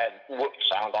 I've had whoop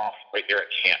sound off right there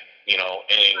at camp,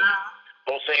 and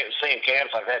those same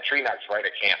camps, I've had tree knocks right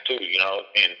at camp too,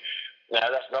 and now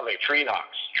that's another tree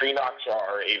knocks. Tree knocks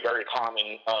are a very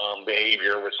common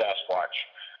behavior with Sasquatch.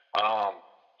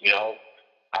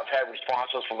 I've had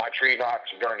responses from my tree knocks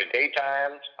during the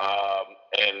daytime,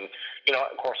 and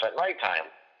of course at nighttime.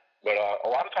 But a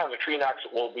lot of times the tree knocks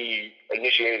will be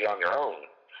initiated on their own.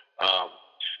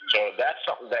 So that's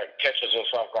something that catches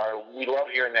us off guard. We love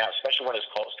hearing that, especially when it's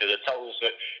close, because it tells us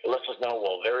that it lets us know,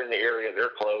 well, they're in the area,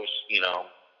 they're close,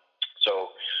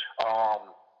 So,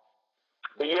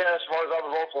 but yeah, as far as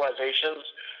other vocalizations,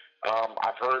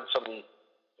 I've heard some,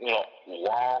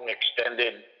 long,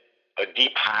 extended,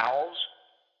 deep howls.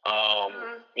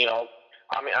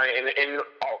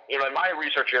 In my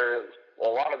research area, a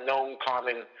lot of known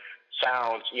common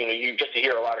sounds. You get to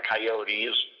hear a lot of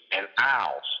coyotes and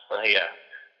owls.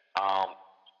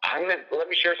 Let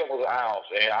me share something with owls.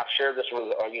 And I've shared this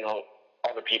with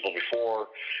other people before,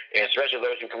 and especially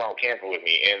those who come out camping with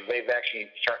me, and they've actually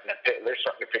starting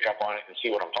to pick up on it and see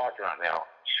what I'm talking about now.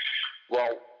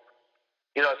 Well,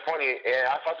 it's funny. And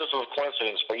I thought this was a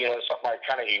coincidence, but it's something I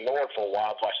kind of ignored for a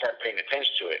while until I started paying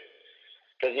attention to it.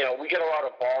 Because we get a lot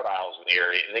of barred owls in the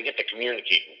area, and they get to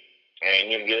communicating.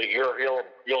 And you'll hear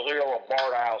a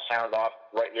barred owl sound off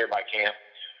right nearby camp,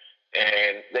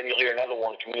 and then you'll hear another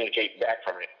one communicate back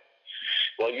from it.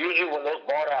 Well, usually when those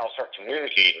barred owls start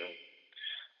communicating,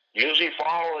 usually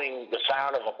following the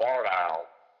sound of a barred owl,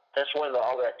 that's when the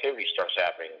other activity starts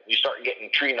happening. You start getting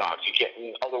tree knocks, you get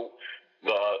other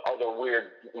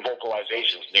weird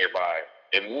vocalizations nearby.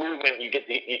 And movement, you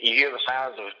hear the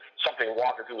sounds of something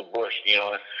walking through the bush,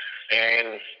 and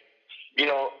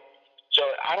so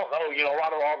I don't know,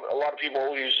 a lot of people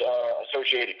always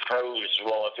associated crows.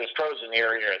 Well, if there's crows in the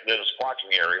area, there's a squatch in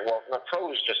the area. Well, the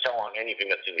crows just tell on anything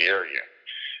that's in the area.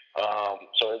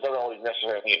 So it doesn't always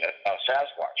necessarily mean a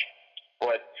Sasquatch.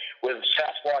 But with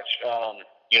Sasquatch,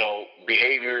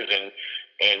 behaviors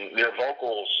and their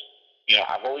vocals,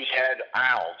 I've always had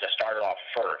owls that started off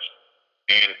first.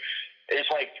 And it's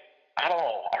like, I don't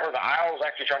know, I heard the owls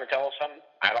actually trying to tell us something.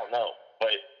 I don't know.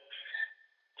 But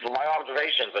from my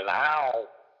observations, an owl,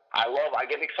 I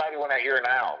get excited when I hear an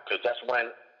owl, because that's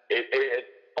when it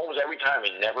almost every time,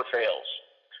 it never fails.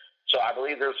 So I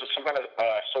believe there's some kind of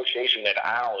association that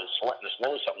owl is letting us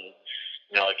know something,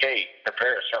 like, hey,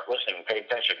 prepare, start listening, pay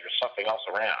attention. There's something else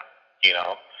around,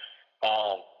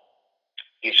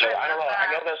 So I don't know. I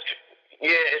know that's,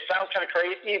 it sounds kind of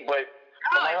crazy, but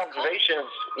from my observations,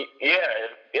 cool.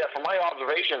 From my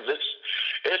observations, it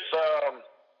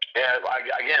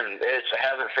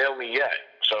hasn't failed me yet.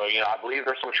 So, I believe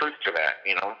there's some truth to that,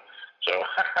 So,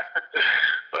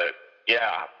 but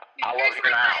yeah, I love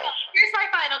hearing owls. Here's my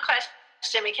final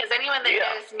question, because anyone that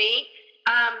knows me,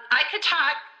 I could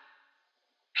talk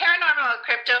paranormal or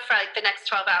crypto for like the next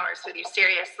 12 hours with you,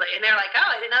 seriously. And they're like, oh,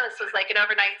 I didn't know this was like an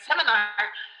overnight seminar.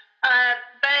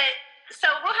 But so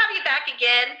we'll have you back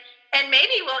again, and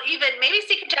maybe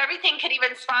Secret to Everything could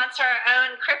even sponsor our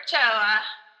own crypto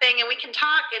thing, and we can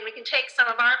talk, and we can take some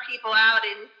of our people out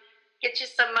and get you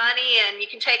some money, and you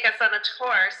can take us on a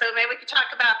tour. So maybe we could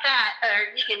talk about that,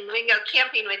 or we can go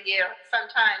camping with you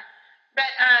sometime. But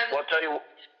well, I'll tell you.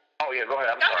 Oh yeah, go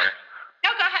ahead. I'm sorry.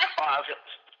 No, go ahead.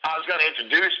 I was going to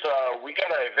introduce. We got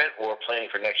an event we're planning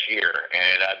for next year,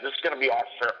 and this is going to be our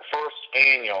first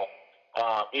annual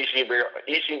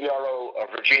ECBRO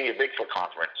Virginia Bigfoot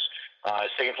Conference.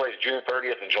 It's taking place June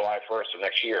 30th and July 1st of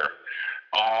next year.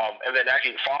 And then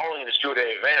actually following this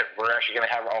two-day event, we're actually going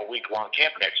to have a week-long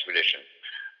camping expedition.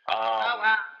 Oh,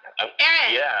 wow.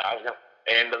 Aaron. Yeah, I was going to,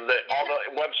 and all the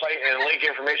website and link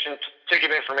information,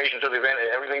 ticket information to the event,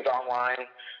 everything's online.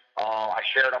 I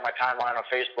share it on my timeline on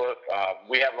Facebook.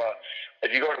 We have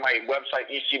if you go to my website,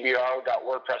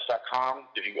 ecbro.wordpress.com,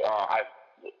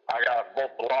 I got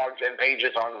both blogs and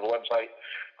pages on the website.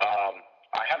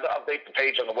 I have to update the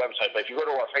page on the website, but if you go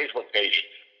to our Facebook page,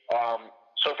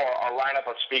 so far our lineup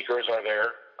of speakers are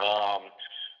there. I'm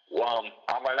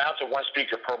announcing one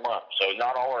speaker per month, so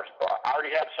not all are. I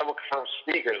already have several confirmed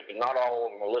speakers, but not all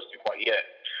of them are listed quite yet.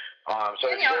 So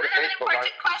Daniel, I have an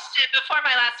important question before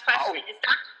my last question. Is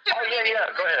Dr. Kimberly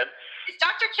go ahead. Is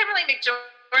Dr. Kimberly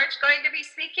McGeorge going to be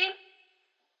speaking?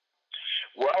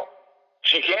 Well,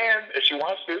 she can if she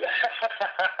wants to.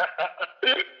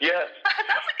 Yes.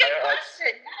 That's a good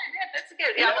question. Yeah, that's a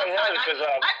good. Yeah, I'm giving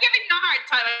you a hard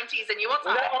time. I'm teasing you. We'll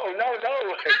talk. No.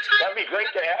 That'd be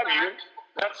great to have you.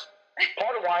 That's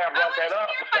part of why I brought that up.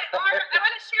 I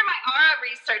want to share my aura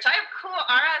research. I have cool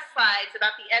aura slides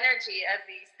about the energy of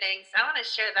these things. I want to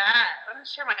share that. I want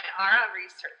to share my aura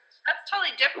research. That's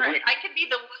totally different. I could be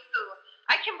the woo.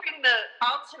 I can bring the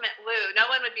ultimate woo. No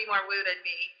one would be more woo than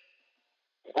me.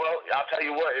 Well, I'll tell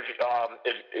you what. If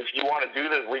you want to do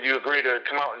this, would you agree to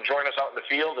come out and join us out in the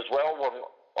field as well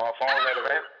following that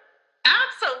event?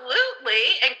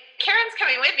 Absolutely. And Karen's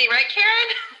coming with me, right, Karen?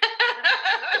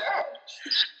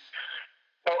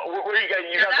 Where are you guys?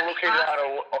 Located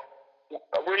awesome.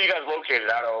 Where are you guys located?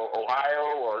 Out of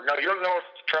Ohio, or no? You're in North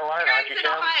Carolina, aren't you? In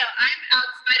Ohio. I'm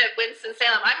outside of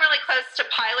Winston-Salem. I'm really close to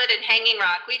Pilot and Hanging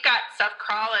Rock. We've got stuff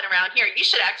crawling around here. You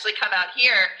should actually come out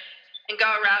here and go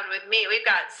around with me. We've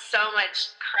got so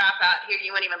much crap out here,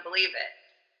 you wouldn't even believe it.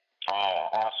 Oh,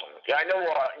 awesome. Yeah, I know,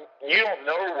 you don't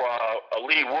know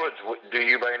Lee Woods, do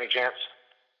you, by any chance?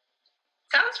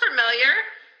 Sounds familiar.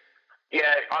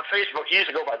 Yeah, on Facebook, he used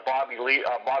to go by Bobby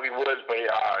Woods, but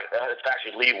it's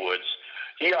actually Lee Woods.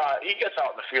 He gets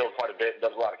out in the field quite a bit,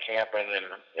 does a lot of camping, and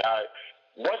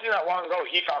wasn't that long ago,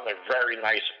 he found a very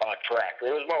nice track. It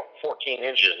was about 14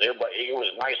 inches there, but it was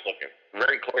nice looking,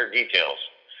 very clear details.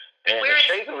 And the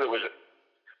shape of it was,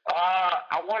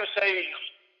 I want to say,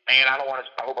 man, I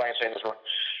hope I ain't saying this wrong.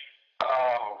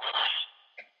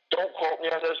 Don't quote me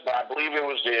on this, but I believe it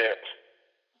was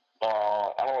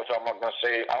I don't know if I'm going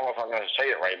to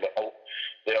say it right, but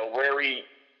the Wary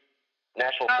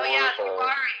National Forest. Oh, yeah,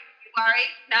 Wary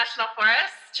National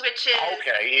Forest, which is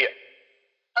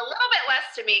a little bit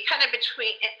west of me, kind of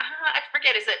between, I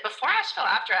forget, is it before Asheville,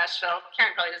 after Asheville?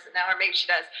 Karen probably doesn't know, or maybe she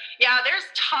does. Yeah, there's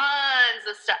tons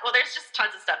of stuff. Well, there's just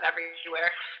tons of stuff everywhere.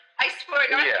 I swear,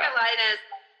 North Carolina is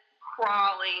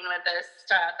crawling with this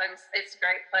stuff. It's a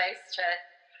great place to...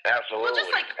 Absolutely,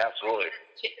 absolutely.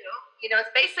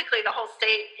 It's basically the whole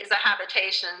state is a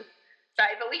habitation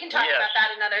site, but we can talk about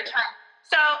that another time.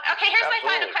 So, okay, here's my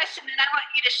final question, and I want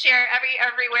you to share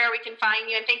everywhere we can find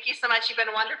you, and thank you so much. You've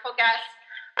been a wonderful guest.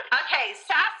 Okay,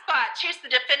 Sasquatch, here's the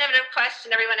definitive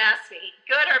question everyone asks me.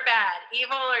 Good or bad?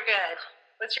 Evil or good?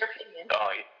 What's your opinion?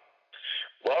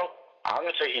 Well, I'm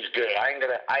gonna say he's good. I ain't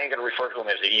gonna refer to him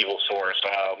as the evil source.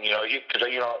 Because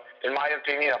in my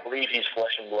opinion, I believe he's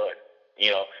flesh and blood.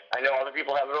 I know other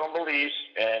people have their own beliefs,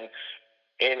 and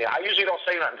I usually don't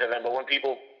say nothing to them. But when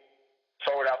people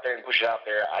throw it out there and push it out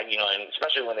there, and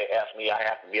especially when they ask me, I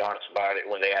have to be honest about it.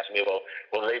 When they ask me, well,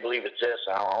 they believe it's this.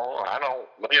 I don't.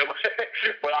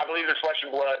 But I believe it's flesh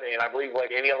and blood, and I believe like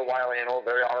any other wild animal,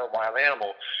 they are a wild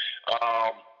animal.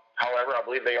 However, I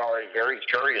believe they are a very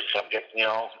curious subject,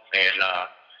 especially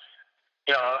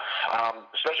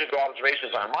through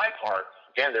observations on my part.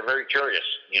 Again, they're very curious,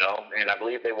 and I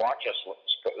believe they watch us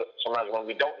sometimes when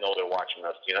we don't know they're watching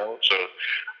us, so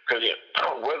because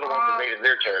we're the ones that invaded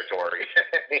their territory.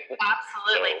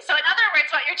 Absolutely. So in other words,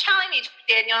 what you're telling me,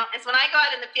 Daniel, is when I go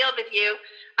out in the field with you,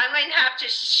 I'm going to have to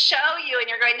show you,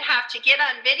 and you're going to have to get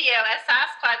on video a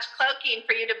Sasquatch cloaking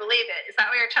for you to believe it. Is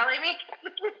that what you're telling me?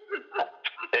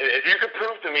 If you could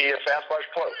prove to me a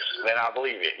Sasquatch cloaks, then I'll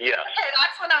believe it, yes. Okay,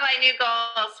 that's one of my new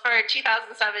goals for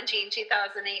 2017,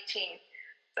 2018.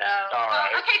 So,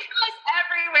 right. Okay, tell us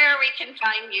everywhere we can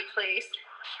find you, please.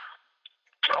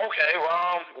 Okay,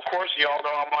 well, of course, you all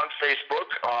know I'm on Facebook.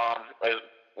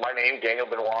 My name, Daniel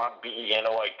Benoit,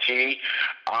 Benoit.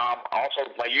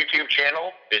 Also, my YouTube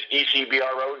channel is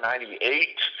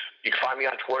ECBRO98. You can find me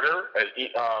on Twitter as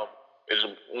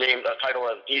title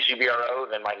as ECBRO,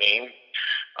 then my name.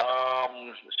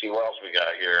 Let's see what else we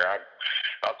got here.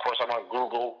 Of course, I'm on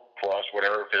Google Plus,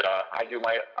 whatever.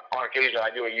 On occasion, I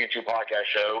do a YouTube podcast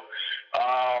show.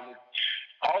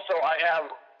 Also, I have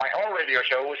my own radio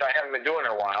show, which I haven't been doing in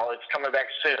a while. It's coming back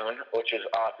soon, which is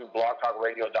through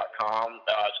blogtalkradio.com.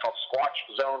 It's called Squatch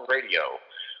Zone Radio.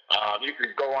 You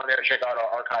can go on there and check out our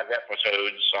archive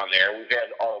episodes on there. We've had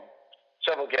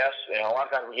several guests, and a lot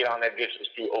of times we get on there just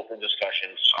to open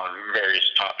discussions on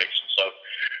various topics and stuff.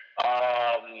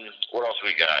 What else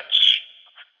we got?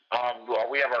 Well,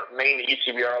 we have our main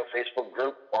ECBRO Facebook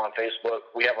group on Facebook.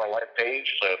 We have our like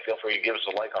page, so feel free to give us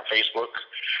a like on Facebook.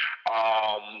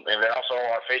 And then also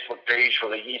our Facebook page for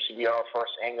the ECBRO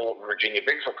First Annual Virginia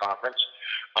Bigfoot Conference.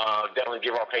 Definitely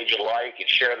give our page a like and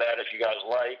share that if you guys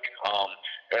like.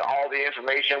 And all the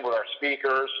information with our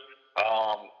speakers,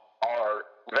 our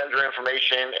vendor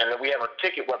information, and then we have our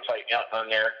ticket website on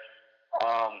there.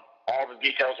 All the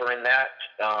details are in that.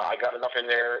 I got enough in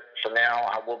there for now.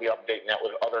 I will be updating that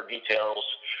with other details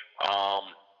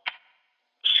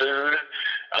soon.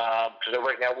 Because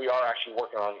right now we are actually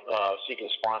working on seeking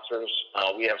sponsors.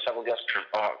 We have several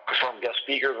confirmed guest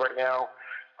speakers right now.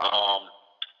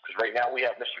 Because right now we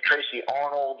have Mr. Tracy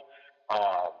Arnold,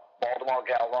 Baltimore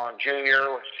Galvan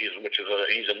Jr.,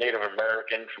 he's a Native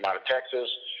American from out of Texas.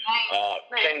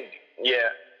 Nice.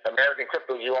 American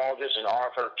cryptozoologist and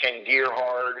author Ken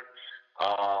Gearhard,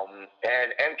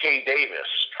 and M.K. Davis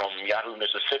from Yahoo,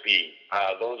 Mississippi.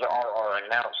 Those are our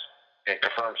announced and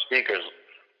confirmed speakers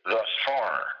thus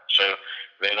far. So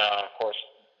then, of course,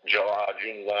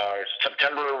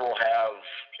 September we'll have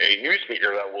a new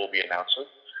speaker that we'll be announcing.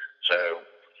 So,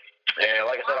 and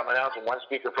like I said, I'm announcing one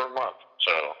speaker per month.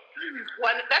 So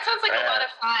that sounds like a lot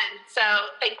of fun. So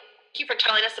thank you for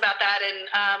telling us about that, and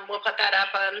we'll put that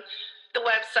up on the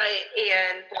website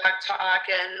and Blog Talk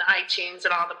and iTunes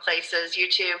and all the places,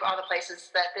 YouTube, all the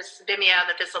places that Vimeo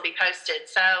that this will be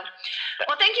posted. So,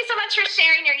 well, thank you so much for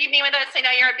sharing your evening with us. I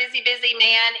know you're a busy, busy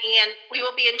man, and we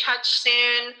will be in touch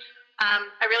soon.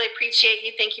 I really appreciate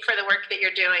you. Thank you for the work that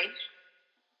you're doing.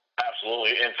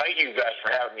 Absolutely, and thank you guys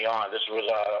for having me on. This was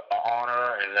an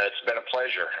honor, and it's been a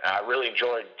pleasure. I really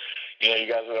enjoyed, you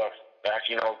guys have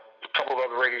actually, a couple of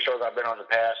other radio shows I've been on in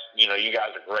the past. You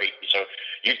guys are great. So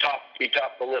you top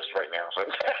the list right now. So,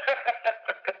 so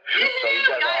you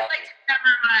guys are awesome. Like number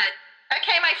one.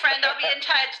 Okay, my friend, I'll be in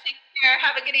touch. Take care.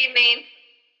 Have a good evening.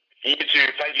 You too.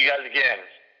 Thank you guys again.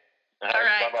 All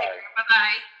right. Bye-bye.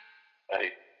 Bye-bye.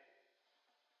 Bye.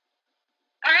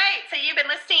 All right. So you've been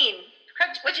listening.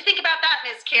 What'd you think about that,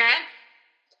 Ms. Karen?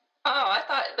 Oh, I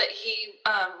thought that he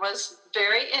was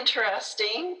very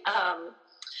interesting.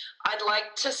 I'd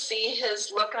like to see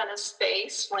his look on his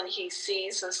face when he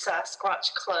sees a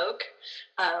Sasquatch cloak,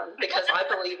 because I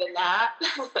believe in that. I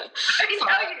know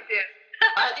you do.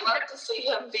 I'd love to see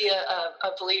him be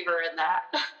a believer in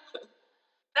that.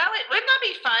 Wouldn't that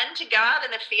be fun to go out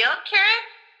in the field, Karen?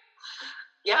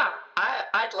 Yeah,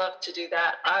 I'd love to do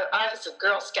that. I was a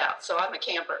Girl Scout, so I'm a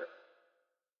camper.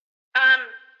 I'm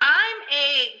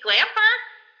a glamper.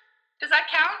 Does that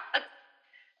count?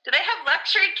 Do they have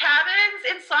luxury cabins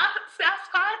in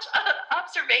Sasquatch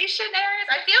observation areas?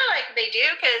 I feel like they do,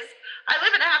 because I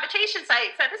live in a habitation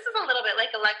site, so this is a little bit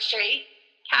like a luxury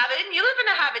cabin. You live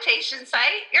in a habitation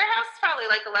site. Your house is probably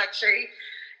like a luxury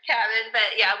Kevin.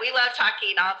 But yeah, we love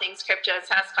talking all things crypto and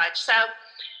Sasquatch. So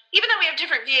even though we have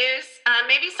different views,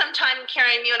 maybe sometime,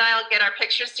 Karen, you and I will get our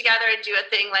pictures together and do a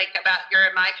thing like about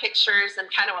your and my pictures and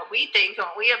kind of what we think and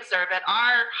what we observe at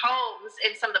our homes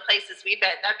in some of the places we've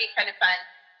been. That'd be kind of fun.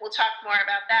 We'll talk more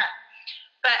about that.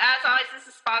 But as always, this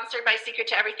is sponsored by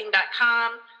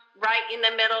secrettoeverything.com. Right in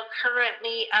the middle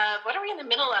currently of, what are we in the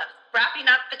middle of?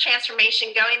 Wrapping up the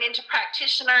transformation, going into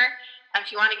practitioner. If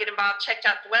you want to get involved, check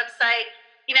out the website.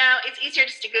 You know, it's easier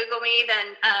just to Google me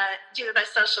than do the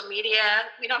social media.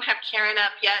 We don't have Karen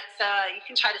up yet, so you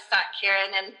can try to stalk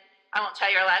Karen, and I won't tell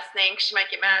you her last name because she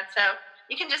might get mad. So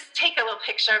you can just take a little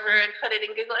picture of her and put it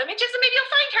in Google Images, and maybe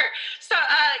you'll find her. So,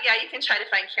 yeah, you can try to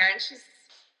find Karen. She's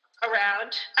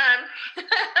around.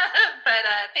 But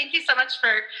thank you so much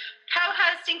for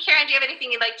co-hosting. Karen, do you have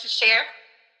anything you'd like to share?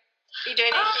 Are you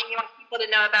doing anything you want people to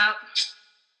know about?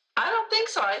 I don't think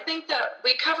so. I think that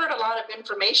we covered a lot of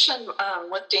information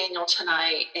with Daniel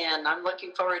tonight, and I'm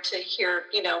looking forward to hear,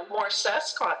 more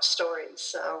Sasquatch stories.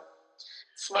 So,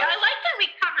 yeah, I like that we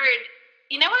covered.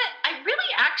 You know what? I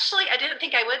didn't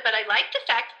think I would, but I like the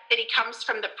fact that he comes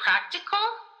from the practical.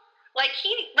 Like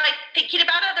thinking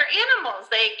about other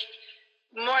animals, like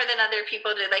more than other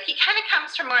people do. Like he kind of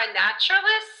comes from more a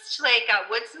naturalist, like a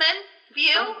woodsman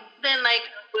view than like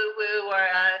a woo-woo or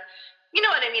a, you know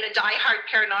what I mean, a diehard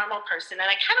paranormal person. And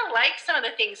I kind of like some of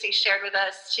the things he shared with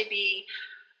us to be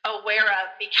aware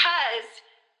of, because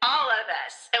all of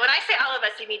us, and when I say all of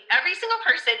us, I mean every single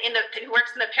person who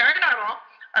works in the paranormal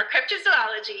or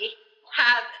cryptozoology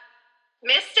have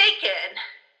mistaken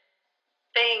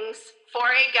things for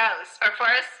a ghost or for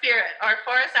a spirit or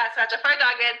for a Sasquatch or for a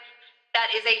dogman that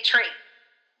is a tree.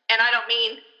 And I don't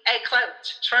mean a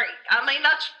cloaked tree. I mean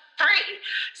a tree.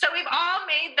 So we've all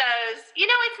made those.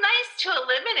 It's nice to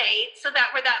eliminate so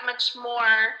that we're that much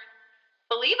more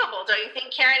believable, don't you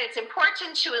think, Karen? It's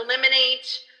important to eliminate,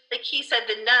 like he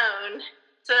said, the known,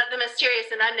 so that the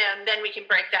mysterious and unknown, then we can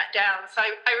break that down. So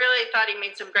I really thought he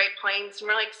made some great points.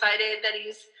 I'm really excited that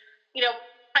he's,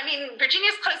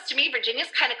 Virginia's close to me. Virginia's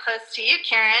kind of close to you,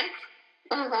 Karen.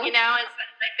 Mm-hmm. And so I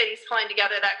like that he's pulling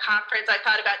together that conference. I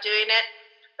thought about doing it,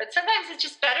 but sometimes it's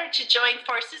just better to join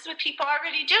forces with people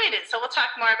already doing it. So we'll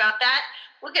talk more about that.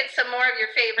 We'll get some more of your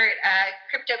favorite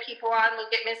crypto people on. We'll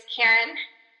get Miss Karen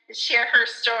to share her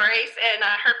stories and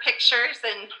her pictures,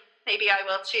 and maybe I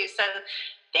will too. So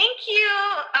thank you,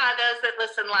 those that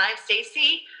listen live,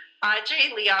 Stacy, Audrey,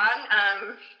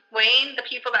 Leon, Wayne, the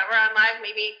people that were on live,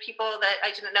 maybe people that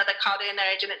I didn't know that called in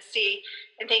that I didn't see.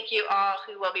 And thank you all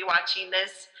who will be watching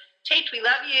this taped. We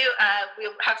love you.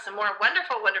 We'll have some more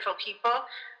wonderful, wonderful people.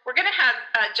 We're going to have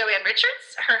Joanne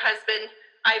Richards, her husband,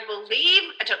 I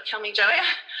believe, don't kill me, Joanne,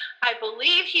 I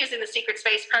believe he was in the Secret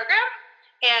Space program.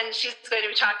 And she's going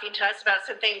to be talking to us about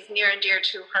some things near and dear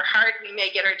to her heart. We may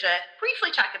get her to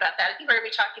briefly talk about that. I think we're going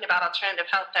to be talking about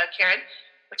alternative health, though, Karen,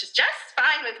 which is just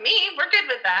fine with me. We're good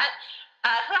with that.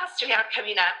 Who else do we have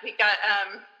coming up? We've got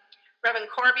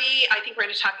Reverend Corby. I think we're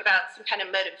going to talk about some kind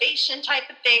of motivation type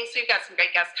of thing. So we've got some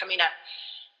great guests coming up.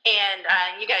 And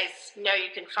you guys know you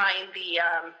can find the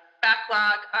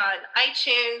backlog on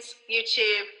iTunes,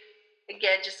 YouTube.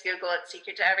 Again, just Google it,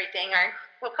 Secret to Everything. Or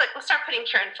we'll start putting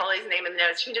Karen Foley's name in the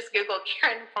notes. You can just Google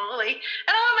Karen Foley,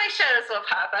 and all of my shows will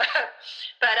pop up.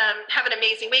 But have an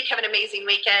amazing week. Have an amazing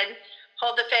weekend.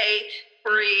 Hold the faith.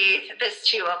 Breathe. This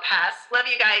too will pass. Love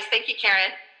you guys. Thank you,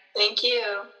 Karen. Thank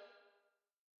you.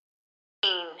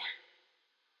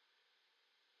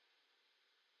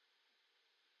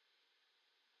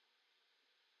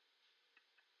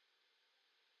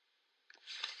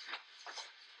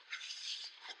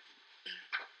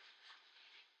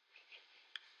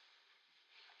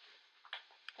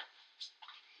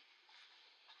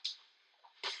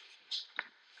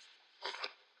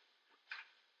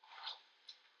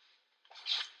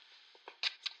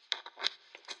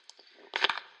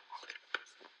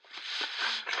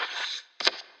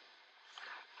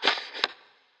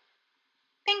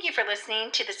 Thank you for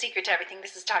listening to The Secret to Everything.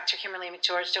 This is Dr. Kimberly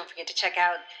McGeorge. Don't forget to check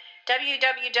out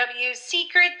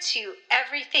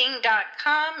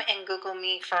www.secrettoeverything.com and Google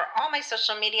me for all my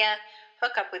social media.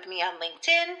 Hook up with me on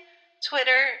LinkedIn,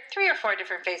 Twitter, 3 or 4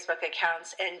 different Facebook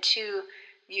accounts, and 2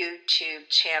 YouTube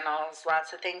channels.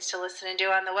 Lots of things to listen and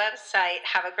do on the website.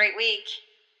 Have a great week.